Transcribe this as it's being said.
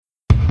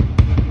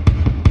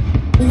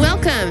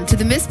Welcome to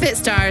the Misfit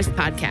Stars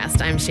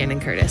podcast. I'm Shannon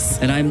Curtis.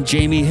 And I'm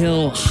Jamie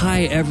Hill.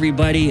 Hi,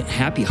 everybody.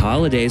 Happy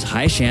holidays.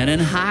 Hi, Shannon.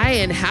 Hi,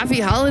 and happy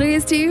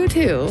holidays to you,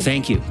 too.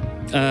 Thank you.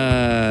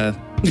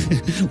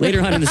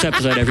 Later on in this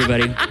episode,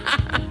 everybody.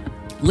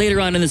 Later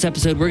on in this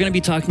episode, we're going to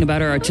be talking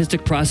about our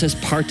artistic process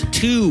part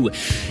 2.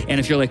 And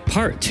if you're like,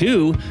 part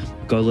 2,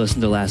 go listen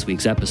to last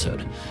week's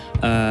episode.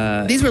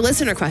 These were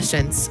listener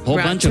questions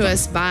brought to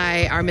us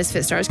by our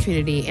Misfit Stars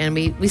community. And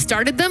we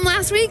started them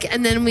last week,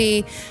 and then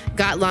we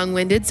got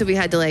long-winded, so we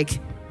had to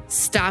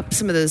stop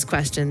some of those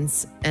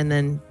questions and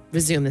then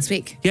resume this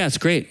week. Yeah, it's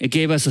great. It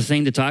gave us a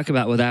thing to talk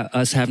about without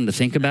us having to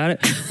think about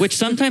it, which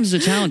sometimes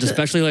is a challenge,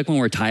 especially when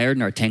we're tired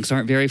and our tanks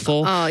aren't very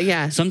full. Oh,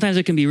 yeah. Sometimes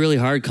it can be really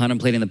hard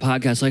contemplating the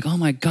podcast, like, oh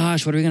my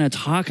gosh, what are we going to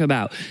talk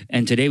about?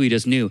 And today we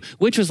just knew,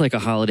 which was like a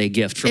holiday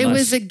gift from us. It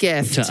was a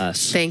gift. To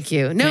us. Thank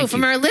you. No,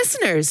 from our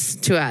listeners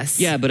to us.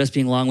 Yeah, but us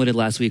being long-winded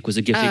last week was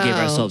a gift we gave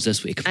ourselves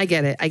this week. I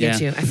get it. I get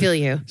you. I feel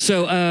you.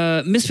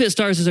 So Misfit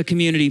Stars is a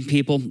community,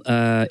 people.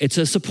 It's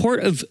a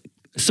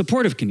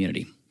supportive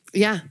community.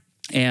 Yeah.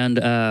 And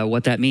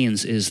what that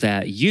means is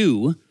that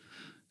you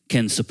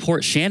can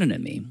support Shannon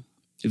and me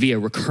via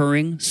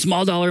recurring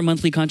small dollar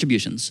monthly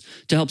contributions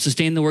to help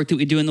sustain the work that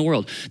we do in the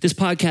world. This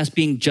podcast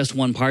being just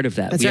one part of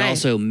that. That's right.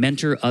 Also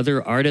mentor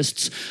other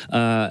artists,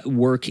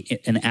 work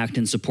and act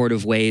in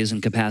supportive ways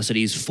and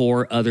capacities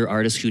for other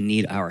artists who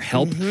need our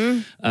help.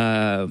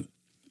 Mm-hmm.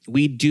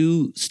 We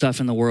do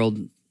stuff in the world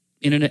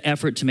in an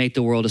effort to make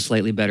the world a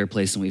slightly better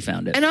place than we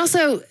found it. And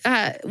also,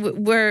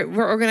 we're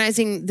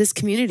organizing this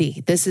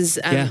community. This is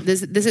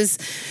this has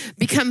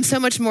become so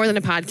much more than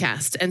a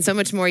podcast, and so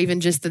much more even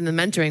just than the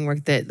mentoring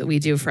work that we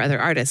do for other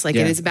artists. It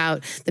is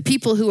about the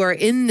people who are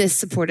in this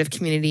supportive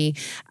community,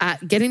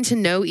 getting to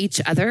know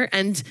each other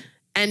and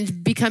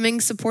becoming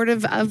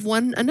supportive of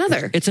one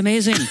another. It's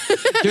amazing.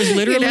 There's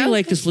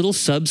literally this little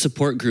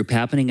sub-support group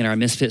happening in our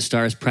Misfit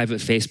Stars private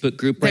Facebook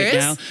group right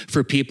now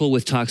for people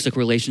with toxic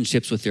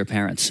relationships with their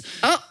parents.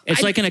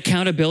 It's like an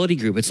accountability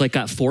group. It's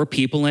got 4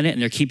 people in it,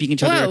 and they're keeping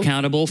each other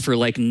accountable for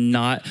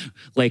not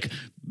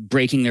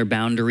breaking their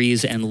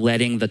boundaries and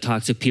letting the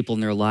toxic people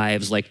in their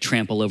lives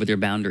trample over their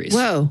boundaries.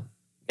 Whoa.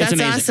 It's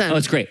That's amazing. awesome. Oh,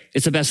 it's great.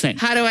 It's the best thing.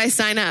 How do I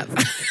sign up?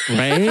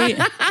 Right?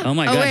 Oh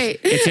my gosh.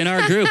 Wait. It's in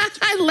our group.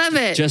 I love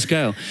it. Just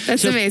go.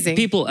 That's amazing.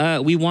 People,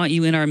 we want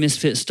you in our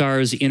Misfit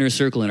Stars inner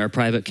circle in our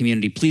private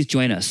community. Please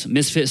join us.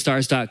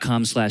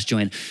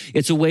 misfitstars.com/join.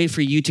 It's a way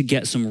for you to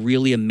get some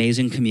really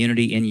amazing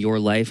community in your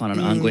life on an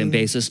ongoing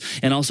basis.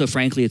 And also,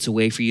 frankly, it's a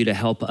way for you to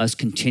help us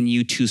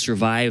continue to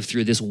survive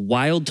through this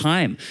wild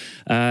time.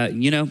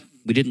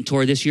 We didn't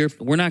tour this year.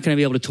 We're not going to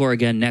be able to tour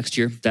again next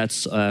year.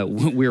 That's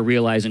we're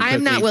realizing quickly.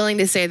 I'm not willing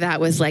to say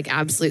that was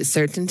absolute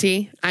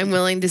certainty. I'm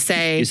willing to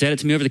say... You said it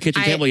to me over the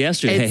kitchen table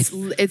yesterday.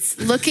 It's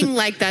looking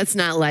like that's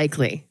not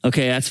likely.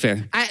 Okay, that's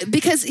fair.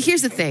 Because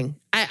here's the thing.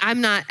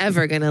 I'm not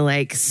ever going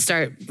to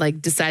start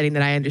deciding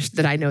that I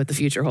know what the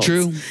future holds.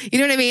 True. You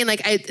know what I mean?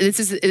 This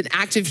is an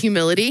act of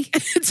humility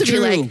to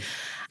True. be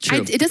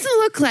it doesn't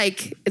look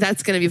like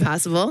that's going to be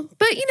possible,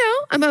 but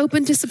I'm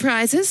open to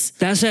surprises.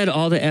 That said,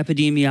 all the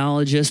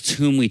epidemiologists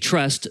whom we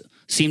trust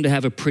seem to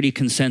have a pretty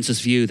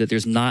consensus view that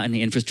there's not an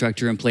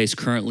infrastructure in place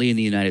currently in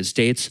the United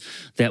States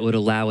that would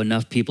allow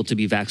enough people to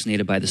be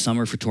vaccinated by the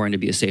summer for touring to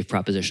be a safe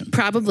proposition.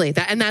 Probably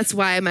and that's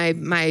why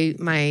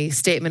my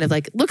statement of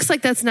looks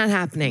like that's not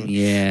happening.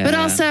 Yeah. But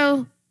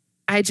also,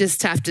 I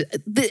just have to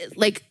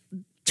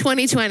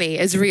 2020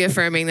 is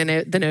reaffirming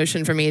the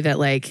notion for me that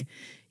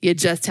you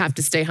just have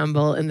to stay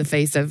humble in the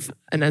face of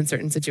an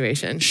uncertain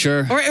situation.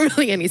 Sure. Or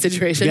really any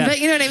situation. Yeah. But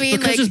you know what I mean?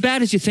 Because as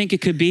bad as you think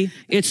it could be,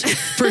 it's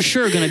for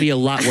sure going to be a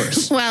lot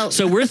worse.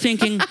 So we're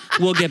thinking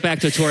we'll get back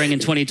to touring in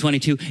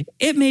 2022.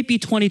 It may be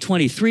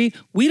 2023.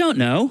 We don't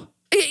know.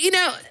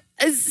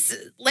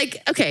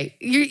 Okay,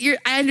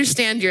 I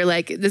understand you're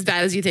as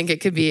bad as you think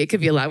it could be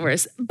a lot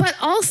worse. But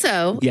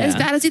also, as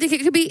bad as you think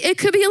it could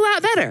be a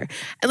lot better.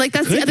 And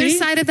that's the other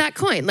side of that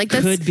coin.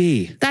 Could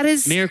be. That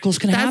is miracles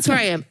can happen. That's where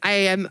I am. I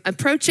am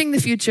approaching the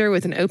future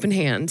with an open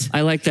hand.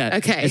 I like that.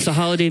 Okay. It's the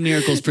holiday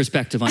miracles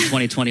perspective on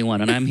 2021,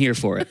 and I'm here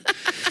for it.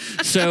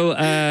 So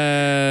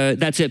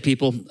that's it,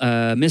 people.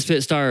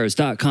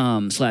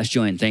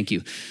 misfitstars.com/join. Thank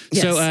you.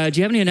 Yes. So do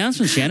you have any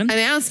announcements, Shannon?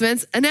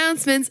 Announcements.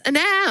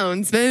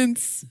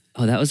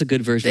 Oh, that was a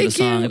good version of the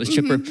song. It was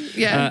chipper.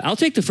 Yeah. I'll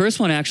take the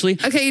first one, actually.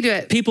 Okay, you do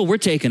it. People, we're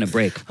taking a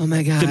break. Oh,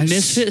 my gosh. The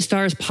Misfit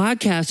Stars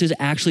podcast is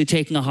actually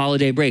taking a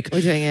holiday break.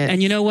 We're doing it.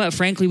 And you know what?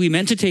 Frankly, we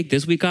meant to take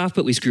this week off,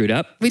 but we screwed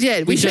up. We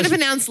did. We should have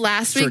announced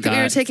last week that we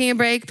were taking a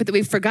break, but that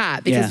we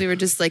forgot because we were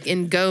just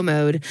in go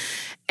mode.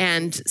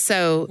 And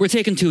so... We're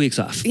taking 2 weeks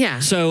off. Yeah.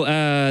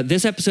 So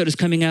this episode is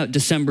coming out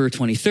December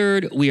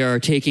 23rd. We are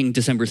taking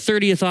December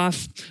 30th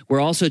off.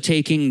 We're also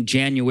taking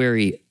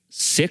January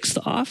 6th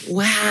off.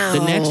 Wow.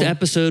 The next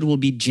episode will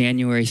be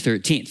January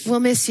 13th. We'll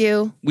miss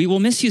you. We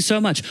will miss you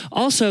so much.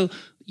 Also,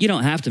 you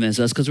don't have to miss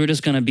us because we're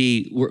just going to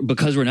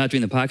because we're not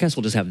doing the podcast,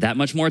 we'll just have that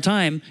much more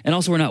time. And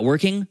also we're not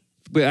working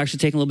we're actually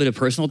taking a little bit of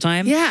personal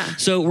time. Yeah.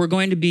 So we're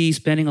going to be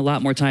spending a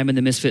lot more time in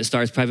the Misfit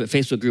Stars private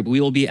Facebook group. We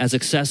will be as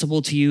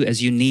accessible to you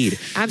as you need.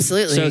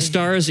 Absolutely. So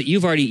stars,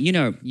 you've already, you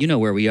know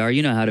where we are.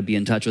 You know how to be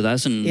in touch with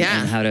us and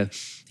how to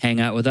hang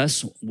out with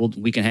us.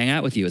 We can hang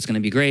out with you. It's going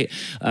to be great.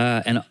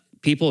 And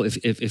people,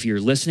 if you're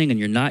listening and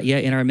you're not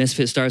yet in our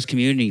Misfit Stars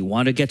community, you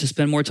want to get to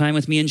spend more time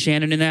with me and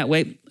Shannon in that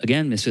way,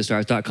 again,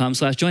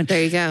 misfitstars.com/join.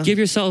 There you go. Give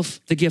yourself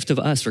the gift of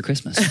us for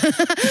Christmas.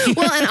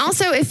 Well, and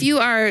also if you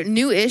are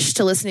new-ish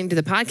to listening to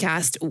the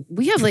podcast,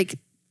 we have like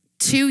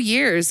 2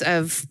 years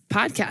of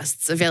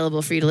podcasts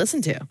available for you to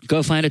listen to.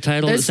 Go find a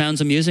title that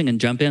sounds amusing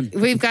and jump in.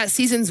 We've got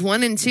seasons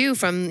 1 and 2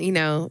 from,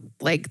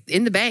 like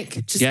in the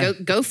bank.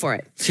 Just go for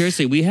it.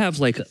 Seriously, we have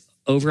like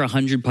over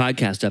 100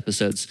 podcast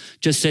episodes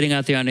just sitting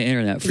out there on the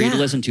internet for you to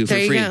listen to for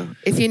free. There you go.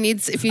 If you need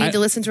to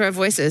listen to our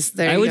voices,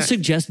 I would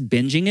suggest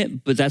binging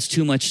it, but that's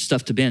too much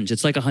stuff to binge.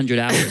 It's like 100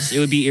 hours. It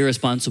would be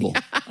irresponsible.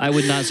 I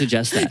would not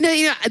suggest that.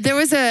 No, there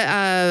was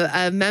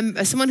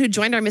someone who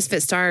joined our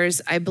Misfit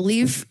Stars. I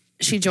believe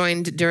she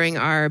joined during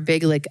our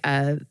big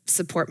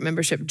support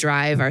membership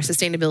drive, our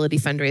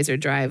sustainability fundraiser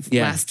drive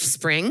last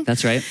spring.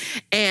 That's right.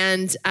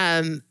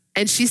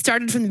 And she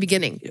started from the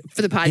beginning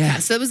for the podcast. Yeah.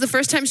 So that was the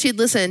first time she had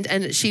listened,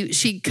 and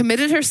she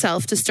committed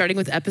herself to starting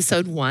with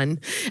episode 1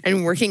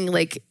 and working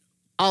like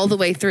all the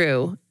way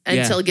through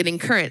until getting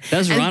current. That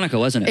was Veronica,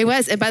 wasn't it? It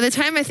was. And by the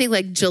time I think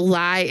like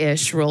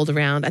July-ish rolled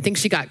around, I think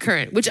she got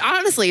current, which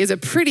honestly is a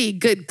pretty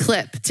good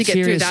clip to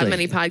get through that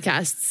many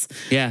podcasts.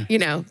 Yeah.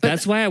 But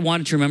that's why I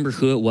wanted to remember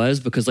who it was,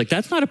 because like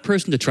that's not a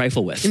person to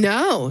trifle with.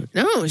 No.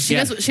 She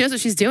knows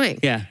what she's doing.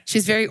 Yeah.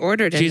 She's very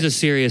ordered. She's a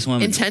serious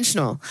woman.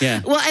 Intentional.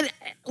 Yeah. Well, and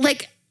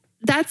like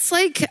that's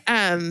like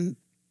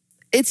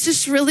it's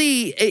just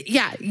really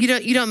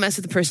you don't mess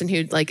with the person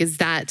who like is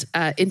that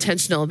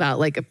intentional about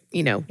like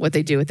what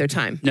they do with their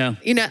time. No,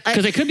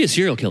 because they could be a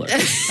serial killer.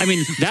 I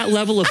mean, that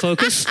level of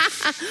focus,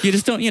 you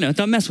just don't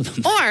mess with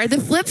them. Or the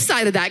flip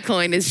side of that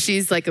coin is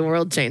she's like a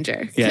world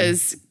changer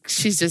because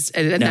she's just.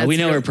 No, we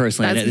know her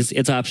personally.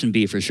 It's option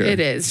B for sure. It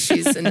is.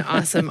 She's an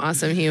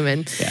awesome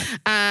human.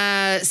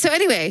 Yeah. So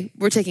anyway,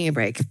 we're taking a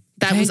break.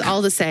 That was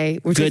all to say.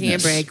 We're taking a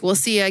break. We'll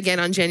see you again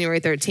on January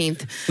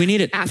 13th. We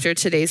need it. After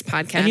today's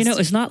podcast. And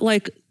it's not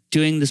like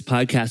doing this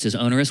podcast is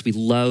onerous. We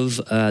love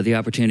the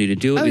opportunity to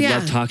do it. We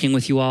love talking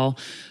with you all.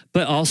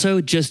 But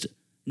also just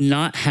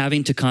not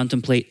having to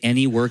contemplate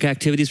any work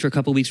activities for a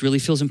couple of weeks really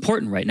feels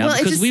important right now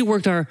because we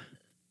worked our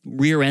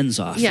rear ends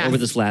off over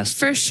this last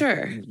for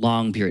sure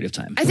long period of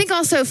time. I think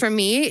also for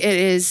me it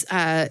is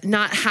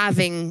not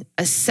having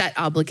a set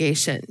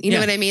obligation. You know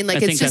what I mean?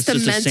 Like it's just a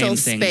mental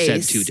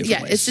space.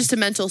 It's just a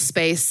mental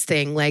space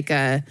thing. Like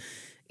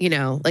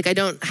like I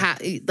don't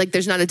have like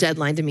there's not a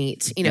deadline to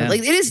meet.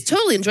 Like it is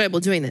totally enjoyable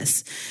doing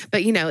this,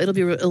 but it'll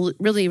be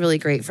really really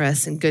great for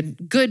us and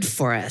good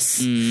for us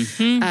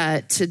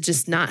to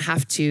just not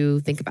have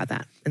to think about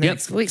that in the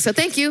next week. So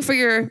thank you for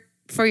your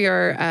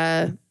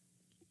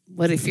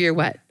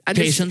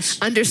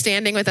patience,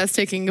 understanding with us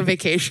taking a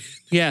vacation.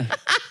 Yeah.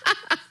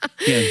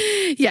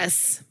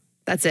 Yes,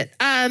 that's it.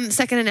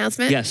 Second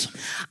announcement. Yes,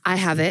 I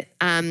have it.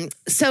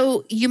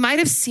 So you might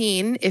have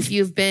seen if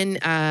you've been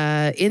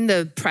in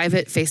the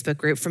private Facebook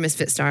group for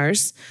Misfit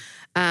Stars,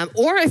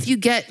 or if you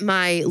get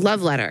my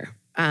love letter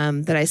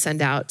that I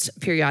send out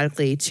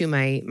periodically to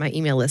my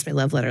email list, my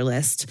love letter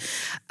list,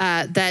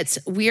 that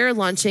we are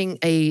launching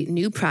a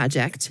new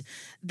project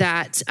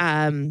that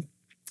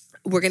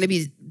we're going to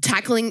be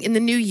tackling in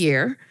the new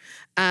year.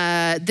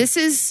 This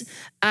is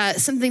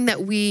something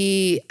that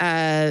we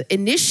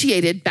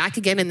initiated back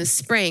again in the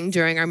spring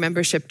during our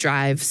membership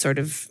drive, sort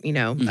of,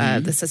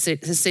 the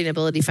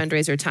sustainability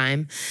fundraiser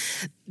time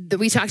that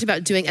we talked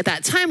about doing. At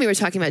that time, we were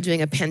talking about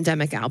doing a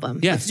pandemic album.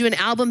 Yeah. To do an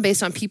album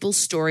based on people's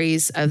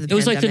stories of the pandemic. It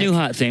was like the new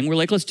hot thing. We're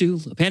like, let's do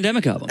a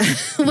pandemic album.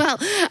 Well,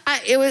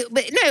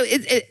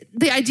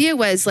 the idea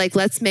was like,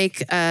 let's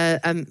make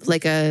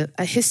a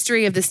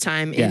history of this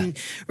time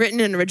written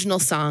in original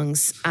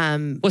songs.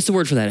 What's the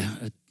word for that?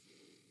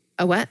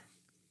 A what?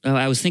 Oh,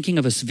 I was thinking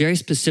of a very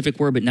specific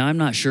word, but now I'm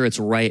not sure it's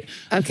right.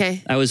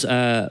 Okay. I was,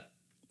 no,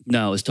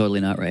 it was totally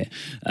not right.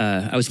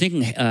 I was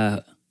thinking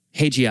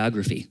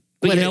hagiography.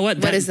 But you know what?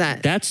 What is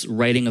that? That's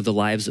writing of the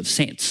lives of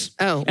saints.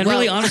 Oh, and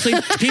really, honestly,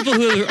 people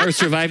who are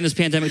surviving this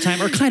pandemic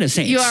time are kind of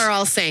saints. You are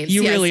all saints.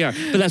 You really are.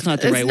 But that's not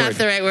the right word. It's not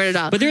the right word at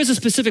all. But there is a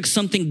specific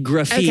something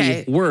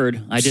graphy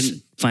word. I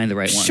didn't find the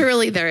right one.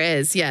 Surely there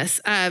is, yes.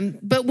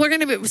 But we're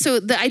going to, so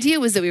the idea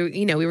was that we were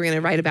going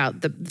to write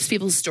about the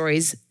people's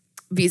stories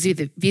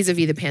vis-a-vis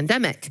the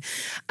pandemic.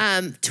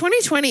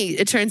 2020,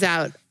 it turns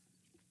out,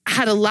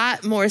 had a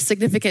lot more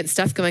significant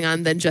stuff going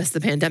on than just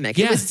the pandemic.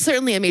 Yeah. It was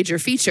certainly a major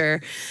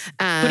feature.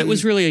 But it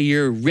was really a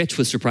year rich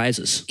with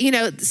surprises.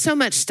 So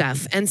much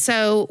stuff. And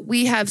so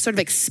we have sort of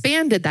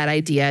expanded that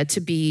idea to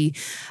be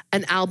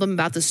an album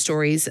about the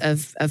stories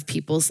of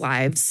people's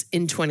lives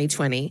in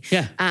 2020.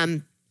 Yeah.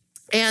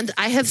 And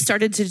I have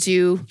started to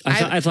do...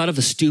 I thought of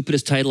the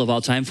stupidest title of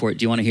all time for it.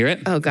 Do you want to hear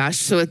it? Oh, gosh.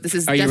 So this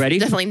is you ready?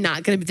 Definitely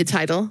not going to be the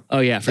title. Oh,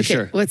 yeah, for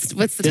sure. What's the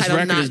title? This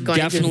record is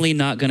definitely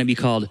not going to be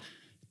called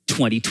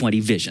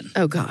 2020 Vision.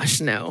 Oh, gosh,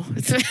 no.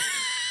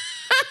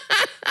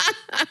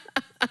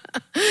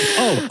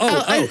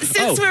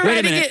 Since we're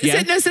writing it,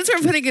 since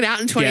we're putting it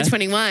out in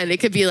 2021, it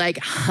could be like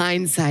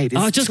hindsight is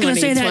 2020. I was just going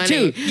to say that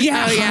too.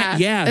 Yeah. Oh, yeah.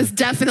 Yeah. It's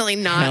definitely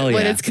not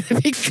what it's going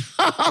to be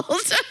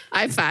called.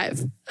 High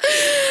five.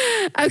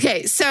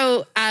 Okay.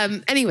 So,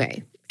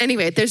 anyway,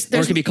 there's or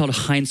it could be called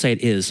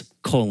hindsight is :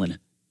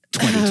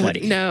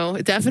 2020. No,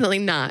 definitely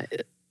not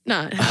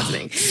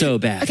happening. So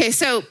bad. Okay.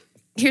 So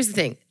here's the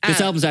thing. This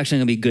album's actually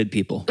going to be good,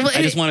 people. Well,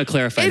 I just want to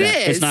clarify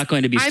that. It's not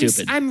going to be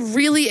stupid. I'm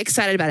really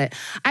excited about it.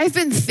 I've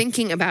been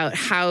thinking about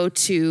how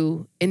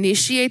to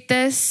initiate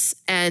this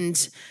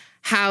and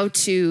how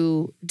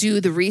to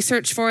do the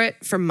research for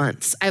it for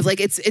months.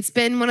 It's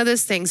been one of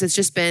those things. It's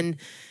just been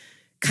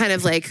kind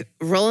of like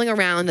rolling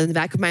around in the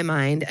back of my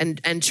mind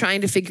and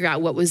trying to figure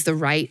out what was the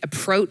right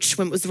approach,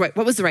 what was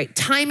the right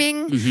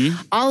timing,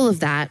 all of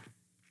that.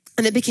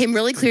 And it became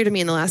really clear to me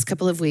in the last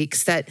couple of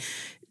weeks that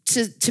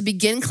to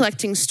begin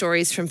collecting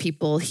stories from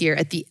people here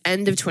at the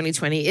end of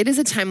 2020, it is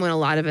a time when a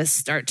lot of us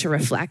start to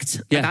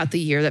reflect about the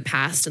year that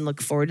passed and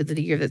look forward to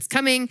the year that's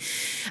coming.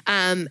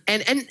 And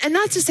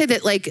not to say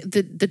that like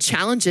the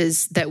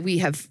challenges that we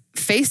have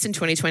faced in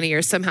 2020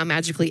 are somehow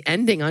magically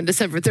ending on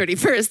December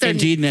 31st.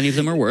 Indeed, many of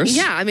them are worse.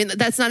 Yeah, I mean,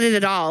 that's not it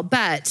at all.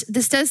 But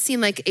this does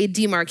seem like a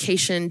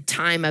demarcation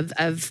time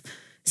of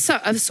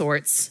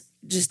sorts,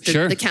 just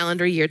the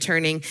calendar year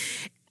turning.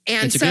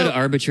 And it's a good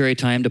arbitrary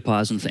time to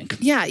pause and think.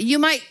 Yeah, you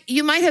might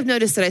have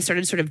noticed that I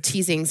started sort of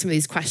teasing some of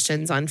these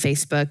questions on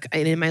Facebook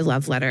and in my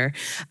love letter,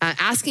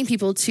 asking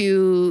people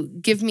to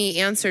give me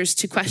answers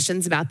to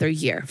questions about their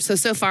year.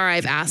 So far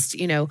I've asked,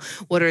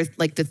 what are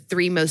like the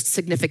 3 most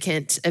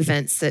significant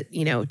events that,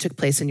 took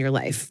place in your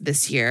life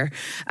this year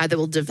that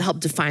will help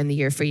define the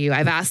year for you.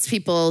 I've asked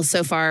people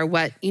so far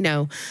what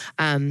is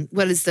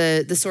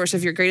the source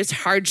of your greatest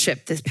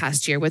hardship this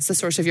past year? What's the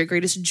source of your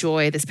greatest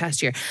joy this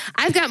past year?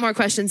 I've got more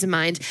questions in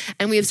mind.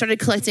 And we have started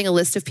collecting a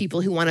list of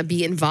people who want to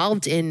be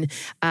involved in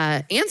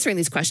answering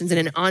these questions in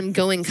an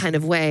ongoing kind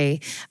of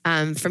way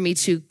for me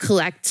to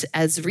collect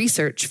as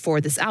research for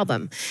this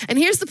album. And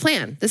here's the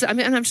plan.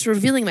 I'm just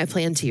revealing my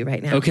plan to you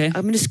right now. Okay.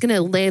 I'm just going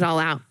to lay it all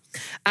out.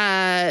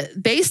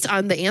 Based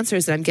on the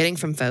answers that I'm getting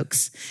from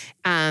folks,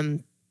 I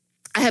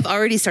have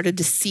already started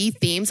to see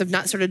themes. I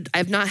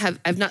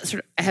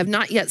have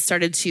not yet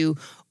started to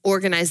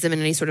organize them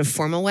in any sort of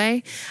formal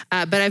way.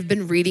 But I've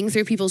been reading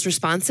through people's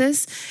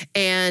responses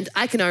and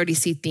I can already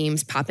see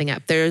themes popping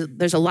up.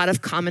 There's a lot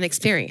of common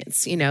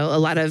experience, a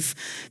lot of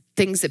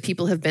things that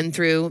people have been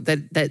through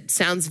that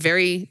sounds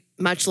very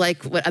much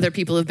like what other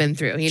people have been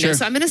through, Sure.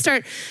 So I'm going to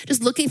start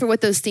just looking for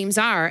what those themes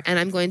are and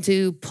I'm going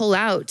to pull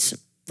out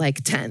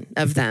like 10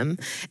 of them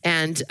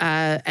and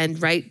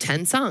write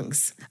 10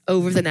 songs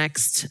over the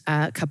next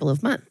couple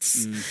of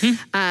months.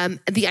 Mm-hmm.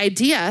 The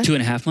idea...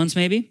 2.5 months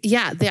maybe?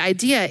 Yeah. The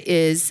idea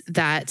is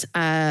that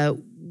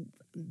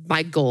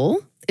my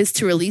goal is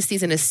to release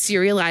these in a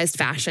serialized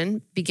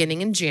fashion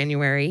beginning in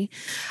January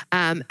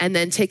and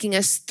then taking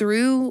us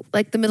through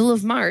like the middle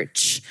of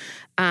March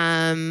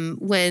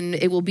when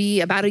it will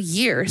be about a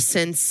year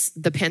since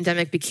the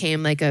pandemic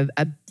became like a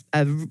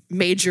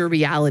major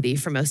reality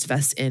for most of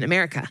us in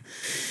America.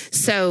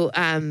 So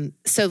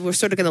we're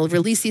sort of going to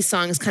release these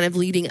songs kind of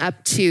leading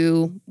up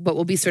to what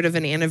will be sort of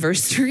an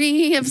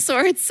anniversary of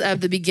sorts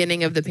of the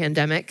beginning of the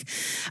pandemic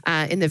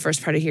in the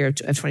first part of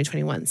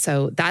 2021.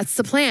 So that's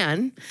the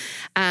plan,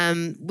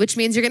 which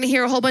means you're going to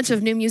hear a whole bunch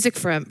of new music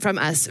from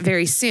us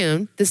very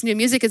soon. This new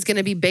music is going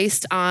to be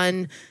based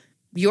on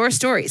your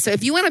story. So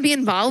if you want to be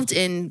involved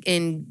in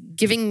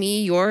telling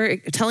me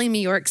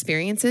your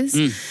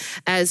experiences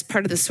as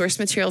part of the source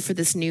material for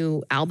this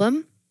new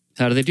album,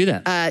 how do they do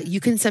that?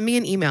 You can send me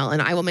an email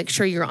and I will make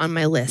sure you're on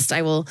my list.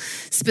 I will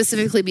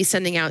specifically be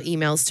sending out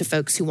emails to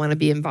folks who want to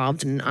be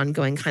involved in an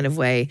ongoing kind of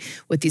way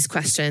with these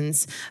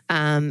questions.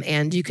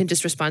 And you can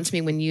just respond to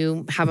me when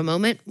you have a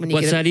moment.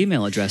 What's that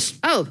email address?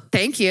 Oh,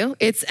 thank you.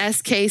 It's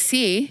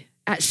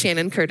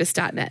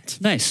skc@shannoncurtis.net.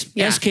 Nice.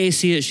 Yeah.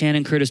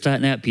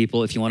 skc@shannoncurtis.net,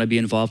 people. If you want to be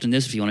involved in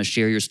this, if you want to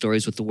share your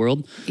stories with the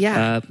world,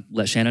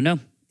 let Shannon know.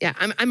 Yeah,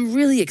 I'm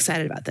really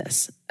excited about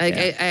this.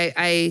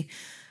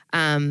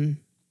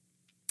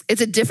 It's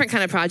a different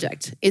kind of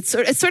project. It's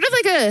sort of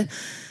like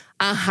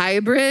a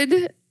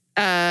hybrid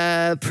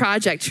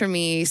project for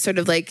me, sort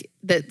of like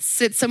that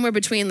sits somewhere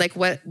between like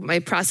what my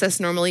process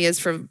normally is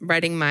for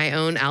writing my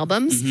own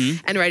albums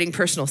and writing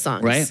personal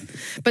songs. Right.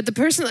 But the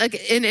personal, like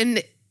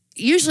in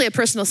usually a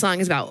personal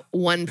song is about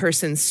one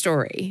person's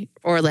story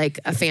or like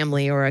a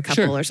family or a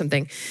couple or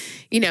something.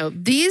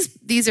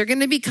 These are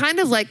going to be kind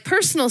of like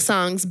personal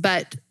songs,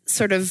 but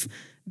sort of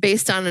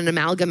based on an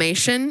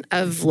amalgamation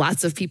of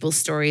lots of people's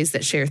stories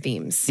that share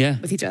themes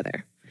with each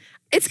other.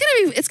 It's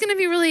gonna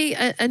be really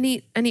a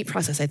neat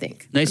process, I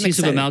think. Nice use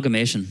of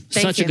amalgamation.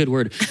 Such a good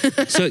word.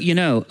 So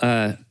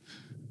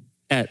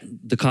at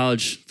the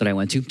college that I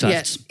went to,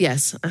 Tufts,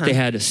 they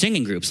had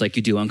singing groups like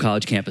you do on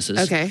college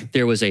campuses. Okay.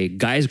 There was a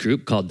guys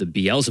group called the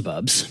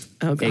Beelzebubs,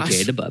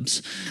 aka the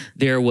Bubs.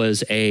 There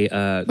was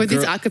a were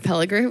these a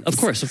cappella groups? Of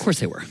course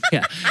they were.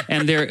 Yeah.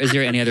 And is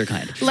there any other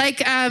kind? Like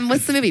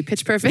what's the movie?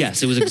 Pitch Perfect?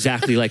 Yes, it was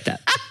exactly like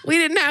that. We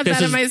didn't have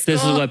that in my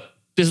school.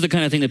 This This is the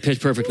kind of thing that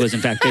Pitch Perfect was, in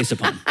fact, based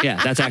upon. Yeah,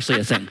 that's actually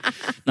a thing.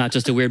 Not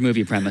just a weird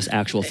movie premise,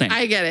 actual thing.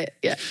 I get it,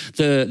 yeah.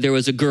 There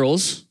was a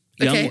girls...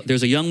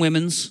 There's a young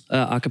women's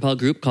a cappella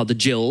group called the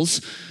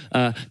Jills,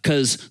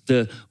 because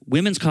the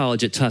women's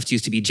college at Tufts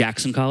used to be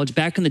Jackson College.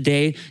 Back in the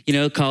day,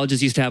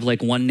 colleges used to have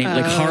like one name,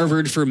 like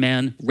Harvard for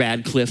men,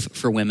 Radcliffe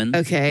for women.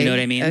 Okay. You know what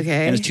I mean? Okay.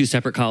 And it was two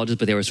separate colleges,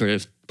 but they were sort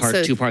of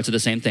two parts of the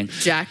same thing.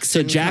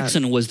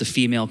 Jackson was the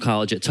female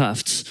college at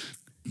Tufts.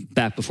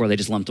 Back before they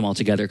just lumped them all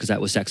together because that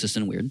was sexist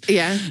and weird.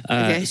 Yeah.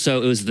 Okay.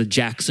 So it was the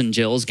Jackson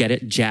Jills. Get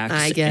it?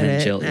 I get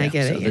it. Jill. I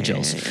get it. The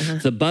Jills. Yeah.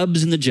 The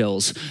Bubs and the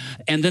Jills.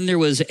 And then there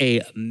was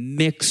a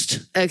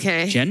mixed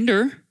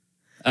gender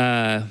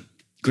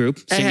group,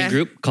 singing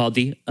group called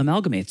the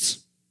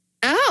Amalgamates.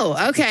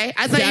 Oh, okay.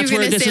 I thought you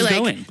were going to say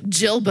like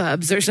Jill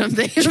Bubs or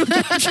something. Oh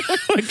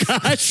my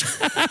gosh.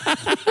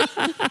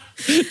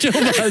 Jill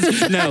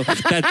Bubs. No.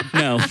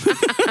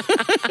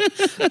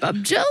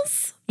 Bub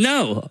Jills?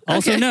 No.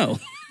 Also no.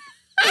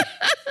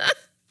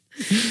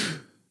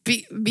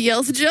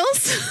 Beelzebubs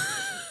Jills?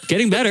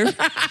 Getting better.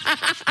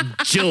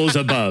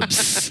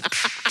 Jillzabubs.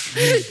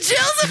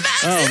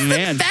 Jillzabubs oh, is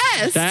man. the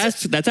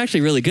best. That's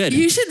actually really good.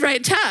 You should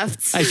write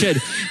Tufts. I should.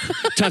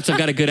 Tufts, I've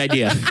got a good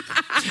idea.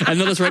 And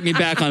they'll just write me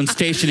back on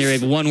stationery, a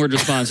one-word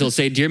response. He'll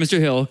say, "Dear Mr.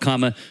 Hill,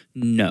 comma,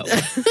 no.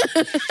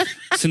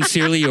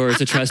 Sincerely yours,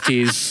 the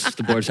trustees,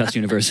 the Board of Tufts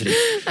University."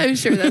 I'm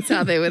sure that's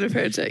how they would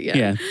approach it.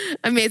 Yeah.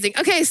 Amazing.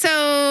 Okay,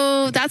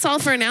 so that's all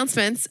for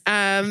announcements.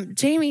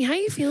 Jamie, how are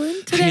you feeling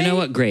today? You know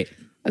what? Great.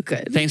 Oh,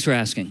 good. Thanks for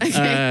asking.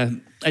 Okay.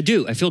 I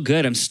do. I feel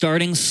good. I'm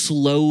starting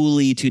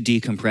slowly to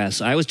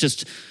decompress. I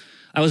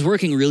was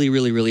working really,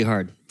 really, really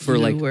hard for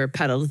we're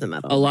pedal to the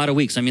metal. A lot of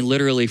weeks. I mean,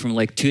 literally from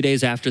like 2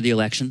 days after the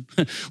election.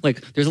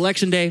 Like there's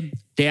election day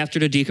after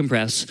to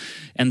decompress.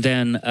 And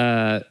then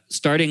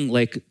starting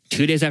like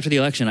 2 days after the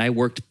election, I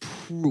worked,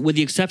 with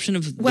the exception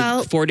of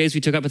the 4 days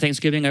we took up at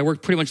Thanksgiving, I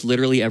worked pretty much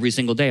literally every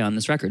single day on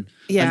this record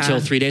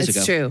until 3 days ago.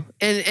 It's true.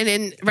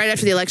 And right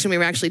after the election, we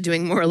were actually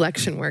doing more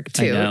election work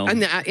too. I know. In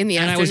the afternoons.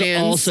 And I was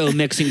also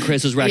mixing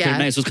Chris's record at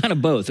night. So it was kind of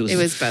both. It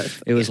was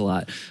both. It was a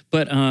lot.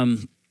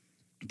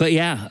 But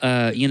yeah,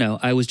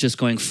 I was just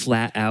going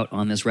flat out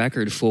on this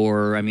record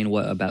for,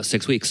 about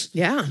 6 weeks.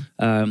 Yeah.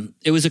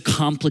 It was a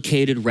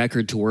complicated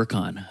record to work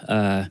on.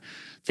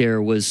 There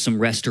was some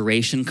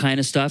restoration kind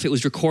of stuff. It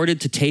was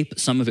recorded to tape,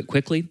 some of it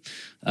quickly.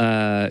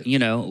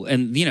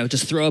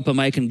 Just throw up a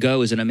mic and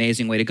go is an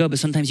amazing way to go. But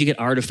sometimes you get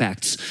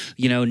artifacts,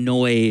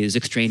 noise,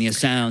 extraneous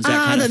sounds,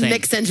 that kind of thing. The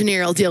mix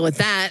engineer will deal with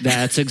that.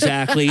 That's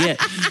exactly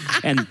it.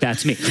 And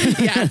that's me.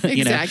 Yeah,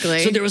 exactly.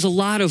 So there was a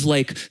lot of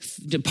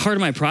part of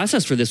my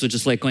process for this was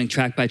just going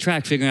track by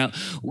track, figuring out,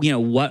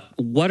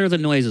 what are the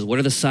noises? What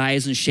are the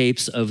size and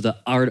shapes of the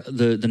art,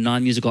 the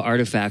non-musical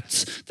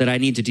artifacts that I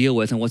need to deal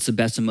with? And what's the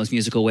best and most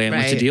musical way in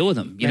which to deal with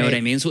them? You know what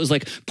I mean? So it was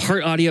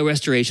part audio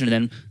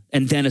restoration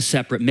and then a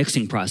separate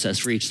mixing process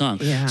for each song.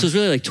 Yeah. So it was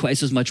really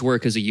twice as much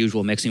work as a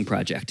usual mixing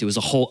project. It was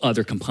a whole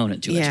other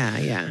component to it.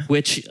 Yeah.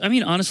 Which,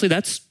 honestly,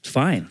 that's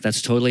fine.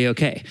 That's totally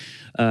okay.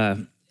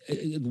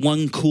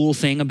 One cool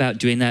thing about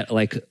doing that,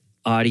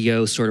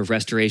 audio sort of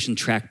restoration,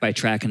 track by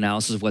track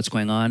analysis of what's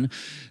going on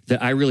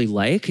that I really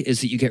like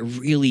is that you get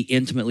really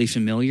intimately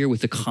familiar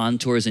with the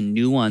contours and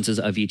nuances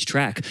of each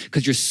track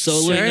because you're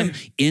soloing them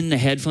in the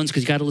headphones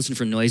because you got to listen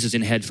for noises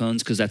in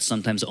headphones because that's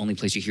sometimes the only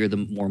place you hear the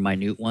more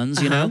minute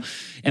ones, you know?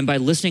 And by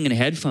listening in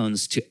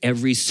headphones to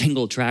every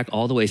single track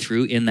all the way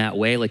through in that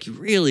way, you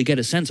really get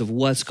a sense of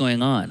what's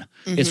going on.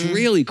 It's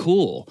really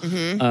cool.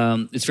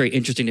 It's very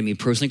interesting to me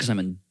personally because I'm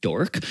a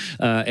dork.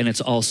 And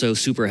it's also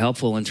super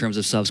helpful in terms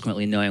of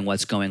subsequently knowing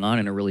what's going on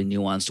in a really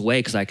nuanced way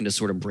because I can just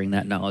sort of bring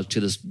that knowledge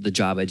to the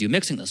job I do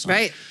mixing this song.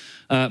 Right.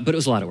 But it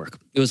was a lot of work.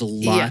 It was a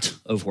lot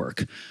of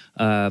work.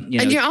 And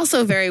you're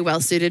also very well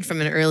suited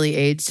from an early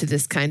age to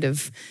this kind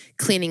of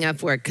cleaning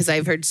up work because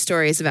I've heard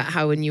stories about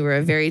how when you were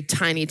a very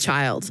tiny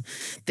child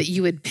that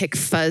you would pick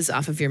fuzz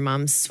off of your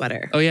mom's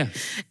sweater. Oh, yeah.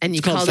 And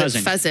you called it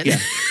fuzzing. Yeah.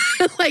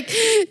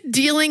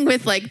 Dealing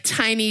with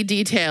tiny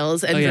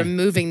details and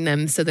removing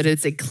them so that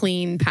it's a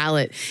clean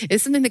palette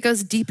is something that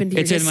goes deep into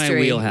your history. It's in my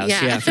wheelhouse,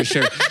 yeah, for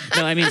sure.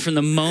 No, from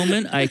the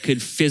moment I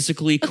could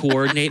physically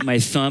coordinate my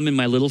thumb and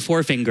my little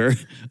forefinger,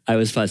 I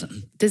was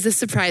fuzzing. Does this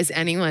surprise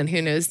anyone who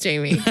knows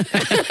Jamie? Here's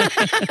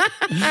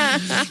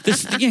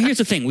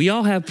the thing. We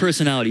all have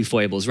personality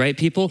foibles, right,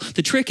 people?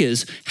 The trick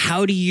is,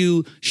 how do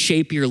you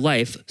shape your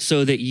life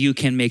so that you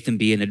can make them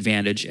be an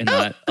advantage and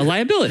not a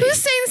liability? Who's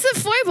saying it's a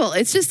foible?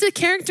 It's just a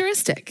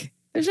characteristic.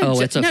 There's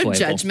no, it's a foible.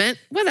 Judgment.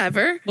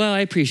 Whatever. Well, I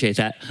appreciate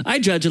that. I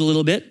judge it a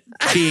little bit,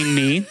 being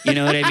me. You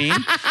know what I mean?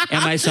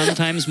 Am I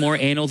sometimes more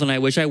anal than I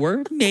wish I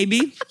were?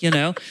 Maybe,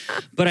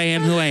 But I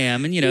am who I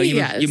am, and,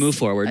 you move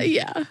forward.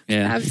 Yeah,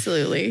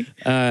 absolutely.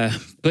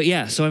 But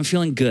yeah, so I'm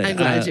feeling good. I'm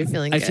glad you're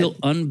feeling good. I feel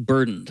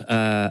unburdened.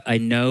 I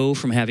know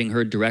from having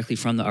heard directly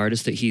from the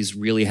artist that he's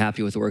really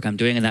happy with the work I'm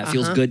doing, and that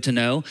feels good to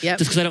know. Yep.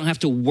 Just because I don't have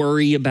to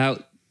worry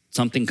about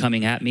something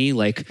coming at me,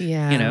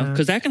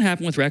 because that can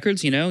happen with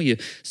records. You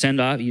send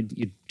off,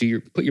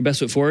 you put your best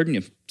foot forward, and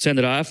you send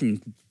it off,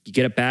 and you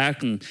get it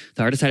back, and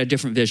the artist had a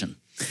different vision.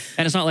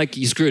 And it's not like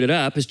you screwed it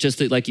up. It's just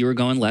that like you were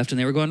going left and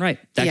they were going right.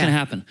 That can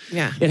happen.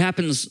 Yeah. It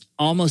happens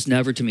almost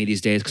never to me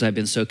these days because I've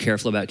been so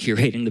careful about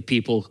curating the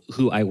people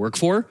who I work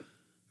for.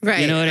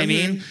 Right. You know what I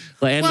mean?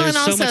 Like, and there's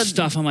so much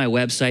stuff on my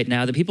website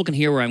now that people can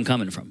hear where I'm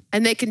coming from.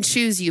 And they can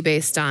choose you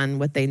based on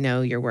what they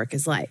know your work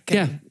is like.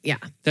 Yeah.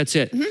 That's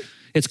it.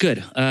 It's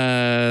good.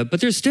 But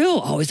there's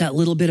still always that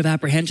little bit of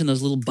apprehension,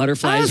 those little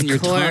butterflies in your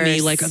tummy.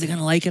 Like, are they going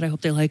to like it? I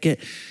hope they like it.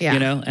 Yeah. You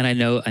know? And I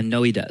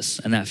know he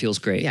does. And that feels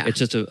great. Yeah. It's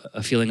just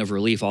a feeling of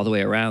relief all the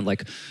way around.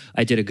 Like,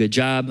 I did a good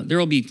job. There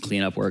will be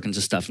cleanup work and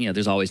just stuff. You know,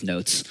 there's always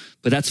notes.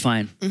 But that's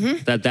fine.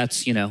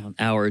 That's, you know, an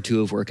hour or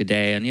two of work a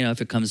day. And, you know, if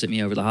it comes at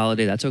me over the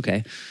holiday, that's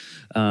okay.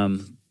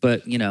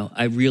 But, you know,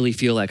 I really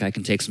feel like I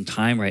can take some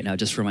time right now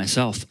just for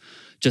myself,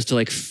 just to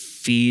like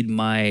feed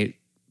my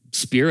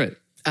spirit.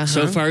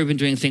 So far, we've been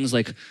doing things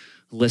like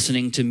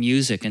listening to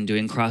music and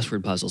doing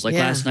crossword puzzles. Like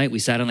last night, we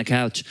sat on the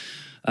couch.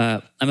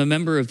 I'm a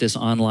member of this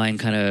online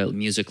kind of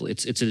musical.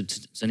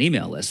 It's an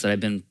email list that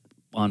I've been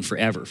on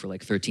forever, for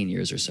like 13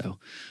 years or so.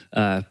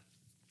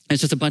 It's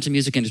just a bunch of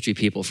music industry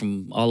people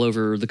from all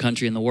over the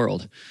country and the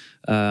world.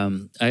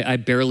 I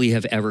barely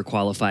have ever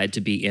qualified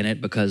to be in it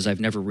because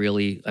I've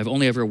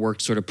only ever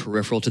worked sort of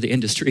peripheral to the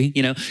industry,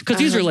 you know, because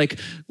these are like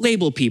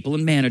label people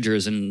and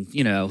managers and,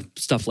 you know,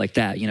 stuff like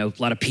that, you know,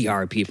 a lot of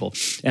PR people.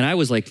 And I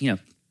was like, you know,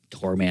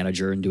 tour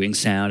manager and doing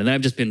sound. And then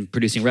I've just been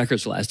producing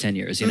records for the last 10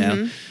 years, you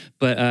know.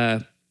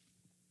 But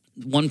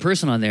one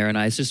person on there and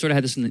I just sort of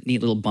had this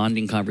neat little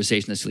bonding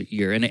conversation this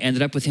year. And I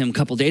ended up with him a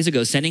couple days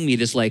ago sending me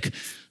this like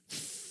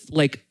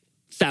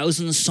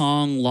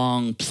 1,000-song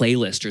long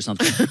playlist or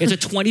something. It's a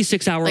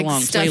 26-hour like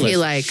long stuff playlist. He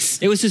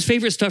likes. It was his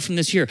favorite stuff from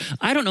this year.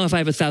 I don't know if I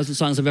have 1,000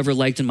 songs I've ever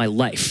liked in my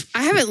life.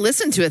 I haven't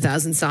listened to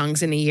 1,000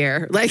 songs in a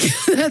year. Like,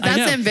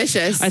 that's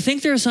ambitious. I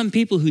think there are some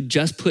people who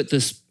just put the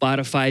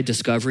Spotify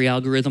discovery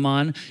algorithm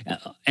on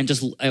and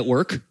just at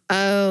work.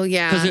 Oh,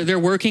 yeah. Because they're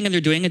working and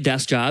they're doing a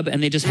desk job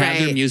and they just have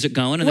their music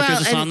going. And if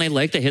there's a song they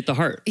like, they hit the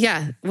heart.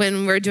 Yeah.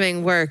 When we're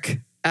doing work,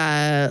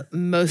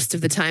 most of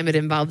the time it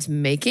involves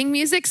making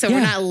music, so we're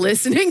not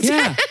listening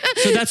to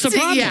so that's the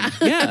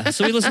problem.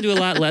 So we listen to a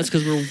lot less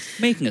because we're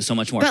making it so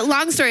much more. But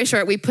long story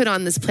short, we put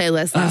on this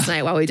playlist last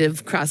night while we did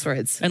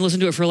crosswords and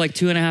listened to it for like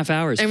 2.5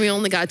 hours, and we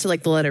only got to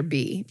like the letter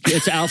B.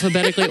 It's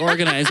alphabetically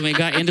organized and we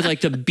got into like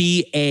the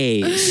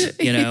BAs,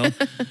 you know.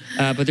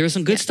 But there was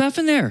some good stuff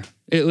in there.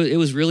 It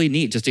was really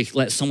neat just to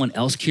let someone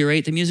else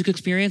curate the music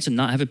experience and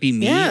not have it be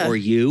me or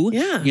you,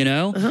 you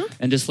know?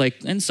 And just like,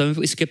 and some of it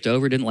we skipped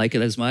over, didn't like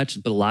it as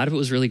much, but a lot of it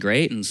was really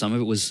great. And some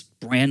of it was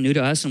brand new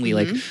to us. And we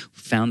like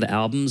found the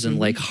albums and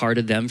like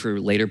hearted them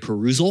for later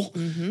perusal.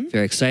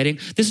 Very exciting.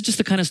 This is just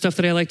the kind of stuff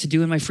that I like to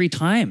do in my free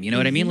time. You know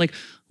what I mean? Like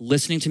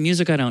listening to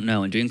music I don't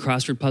know and doing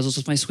crossword puzzles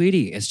with my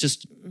sweetie. It's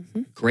just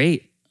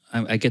great.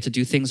 I get to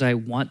do things I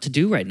want to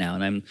do right now.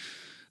 And I'm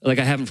like,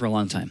 I haven't for a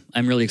long time.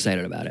 I'm really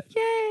excited about it.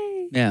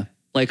 Yay. Yeah.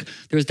 Like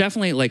there was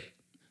definitely like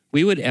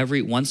we would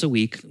once a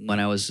week when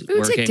I was working.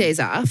 We would take days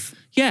off.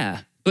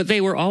 Yeah, but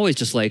they were always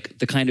just like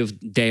the kind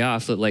of day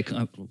off that like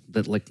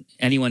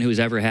anyone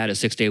who's ever had a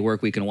 6-day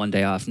work week and 1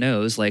 day off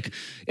knows. Like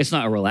it's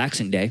not a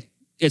relaxing day.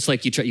 It's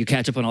like you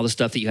catch up on all the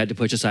stuff that you had to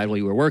push aside while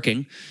you were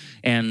working,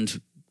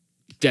 and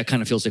that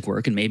kind of feels like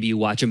work. And maybe you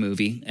watch a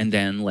movie and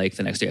then like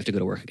the next day you have to go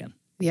to work again.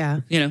 Yeah,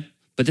 you know.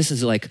 But this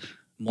is like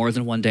more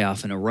than 1 day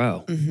off in a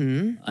row.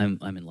 I'm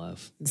in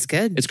love. It's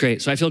good. It's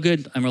great. So I feel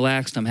good. I'm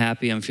relaxed. I'm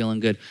happy. I'm feeling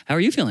good. How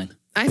are you feeling?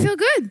 I feel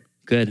good.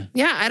 Good.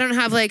 Yeah, I don't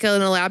have like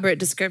an elaborate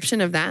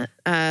description of that,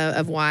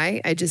 of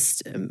why. I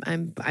just,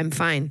 I'm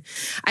fine.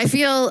 I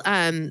feel,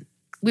 I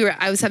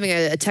was having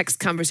a text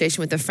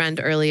conversation with a friend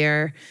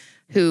earlier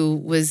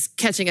who was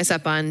catching us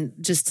up on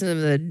just some of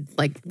the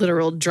like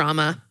literal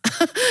drama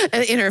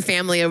in her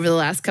family over the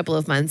last couple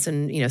of months,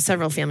 and you know,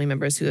 several family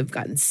members who have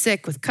gotten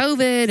sick with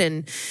COVID,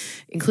 and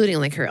including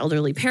like her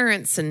elderly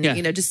parents, and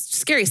you know, just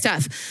scary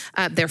stuff.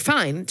 They're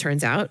fine,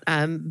 turns out,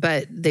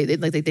 but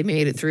they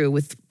made it through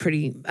with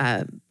pretty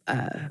a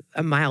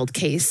mild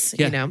case,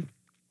 you know.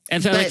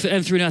 And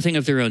through nothing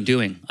of their own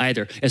doing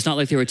either. It's not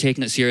like they were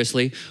taking it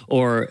seriously,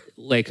 or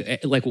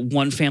like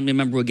one family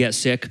member would get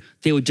sick,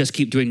 they would just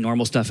keep doing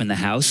normal stuff in the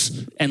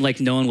house, and like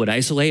no one would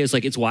isolate. It's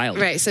like it's wild,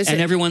 right? So and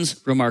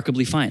everyone's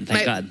remarkably fine,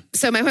 thank God.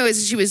 So my point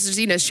was, she was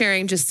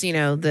sharing just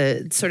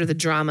the sort of the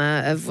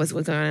drama of what's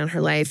going on in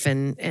her life,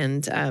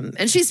 and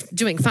she's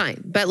doing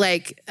fine, but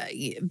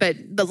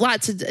a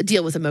lot to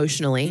deal with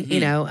emotionally, you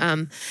know.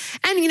 And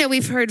you know,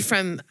 we've heard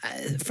from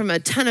a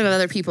ton of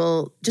other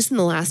people just in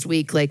the last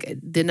week, like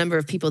the number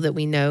of people that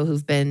we know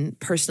who've been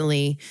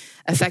personally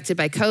affected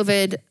by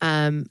COVID,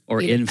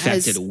 or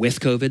infected with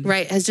COVID,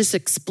 right, has just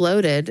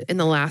exploded in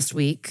the last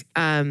week.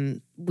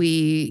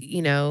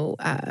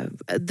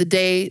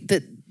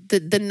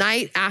 The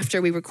night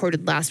after we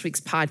recorded last week's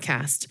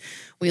podcast,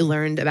 we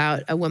learned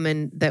about a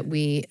woman that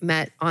we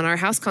met on our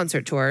house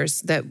concert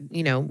tours that,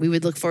 you know, we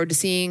would look forward to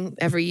seeing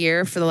every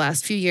year for the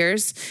last few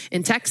years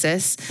in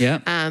Texas,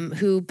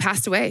 who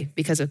passed away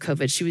because of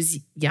COVID. She was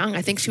young.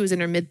 I think she was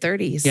in her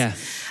mid-30s. Yeah.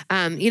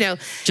 You know.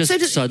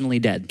 Just suddenly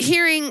dead.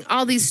 Hearing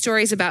all these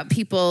stories about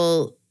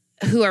people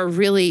who are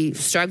really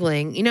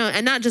struggling, you know,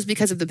 and not just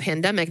because of the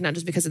pandemic, not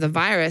just because of the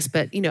virus,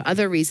 but, you know,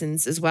 other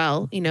reasons as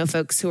well. You know,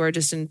 folks who are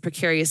just in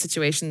precarious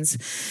situations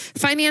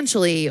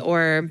financially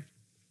or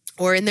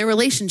in their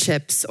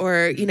relationships,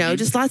 or, you know,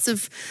 just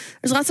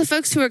there's lots of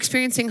folks who are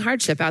experiencing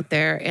hardship out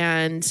there.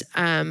 And,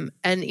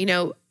 you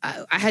know,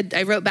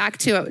 I wrote back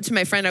to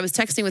my friend I was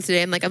texting with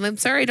today. I'm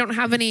sorry, I don't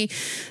have any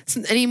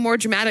more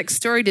dramatic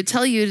story to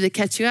tell you to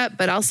catch you up,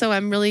 but also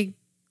I'm really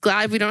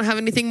glad we don't have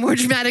anything more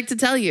dramatic to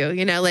tell you,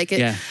 you know,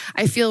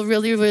 I feel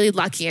really, really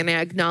lucky. And I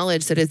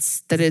acknowledge that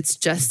it's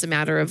just a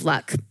matter of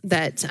luck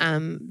that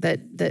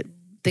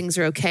things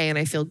are okay.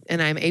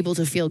 And I'm able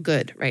to feel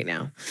good right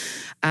now.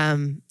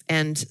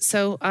 And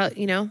so,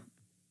 you know,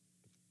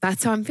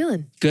 that's how I'm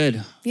feeling.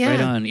 Good. Yeah. Right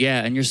on.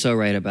 Yeah. And you're so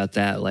right about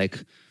that.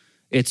 Like,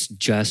 it's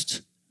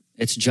just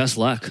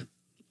luck.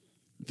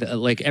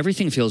 Like,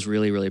 everything feels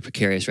really, really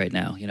precarious right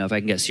now. You know, if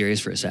I can get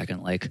serious for a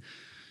second, like,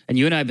 and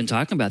you and I have been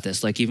talking about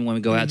this, like, even when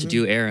we go out to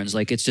do errands,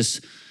 like, it's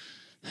just,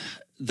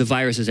 the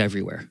virus is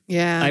everywhere.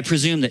 Yeah. I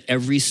presume that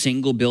every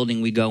single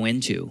building we go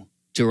into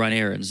to run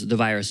errands, the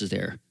virus is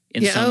there.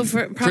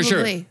 Probably. For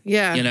sure.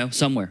 Yeah. You know,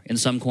 somewhere in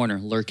some corner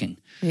lurking.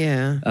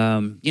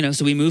 Yeah. You know,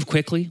 so we move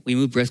quickly, we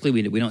move briskly,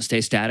 we don't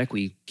stay static,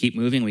 we keep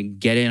moving, we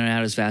get in and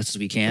out as fast as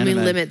we can. And we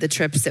limit the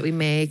trips that we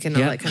make and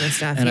all that kind of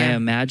stuff. And I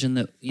imagine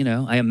that, you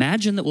know,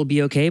 we'll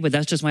be okay, but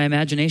that's just my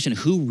imagination.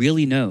 Who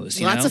really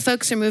knows? Lots of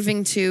folks are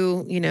moving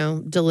to, you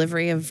know,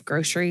 delivery of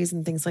groceries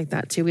and things like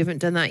that too. We haven't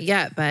done that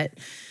yet, but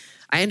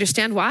I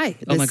understand why.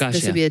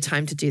 This would be a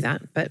time to do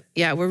that. But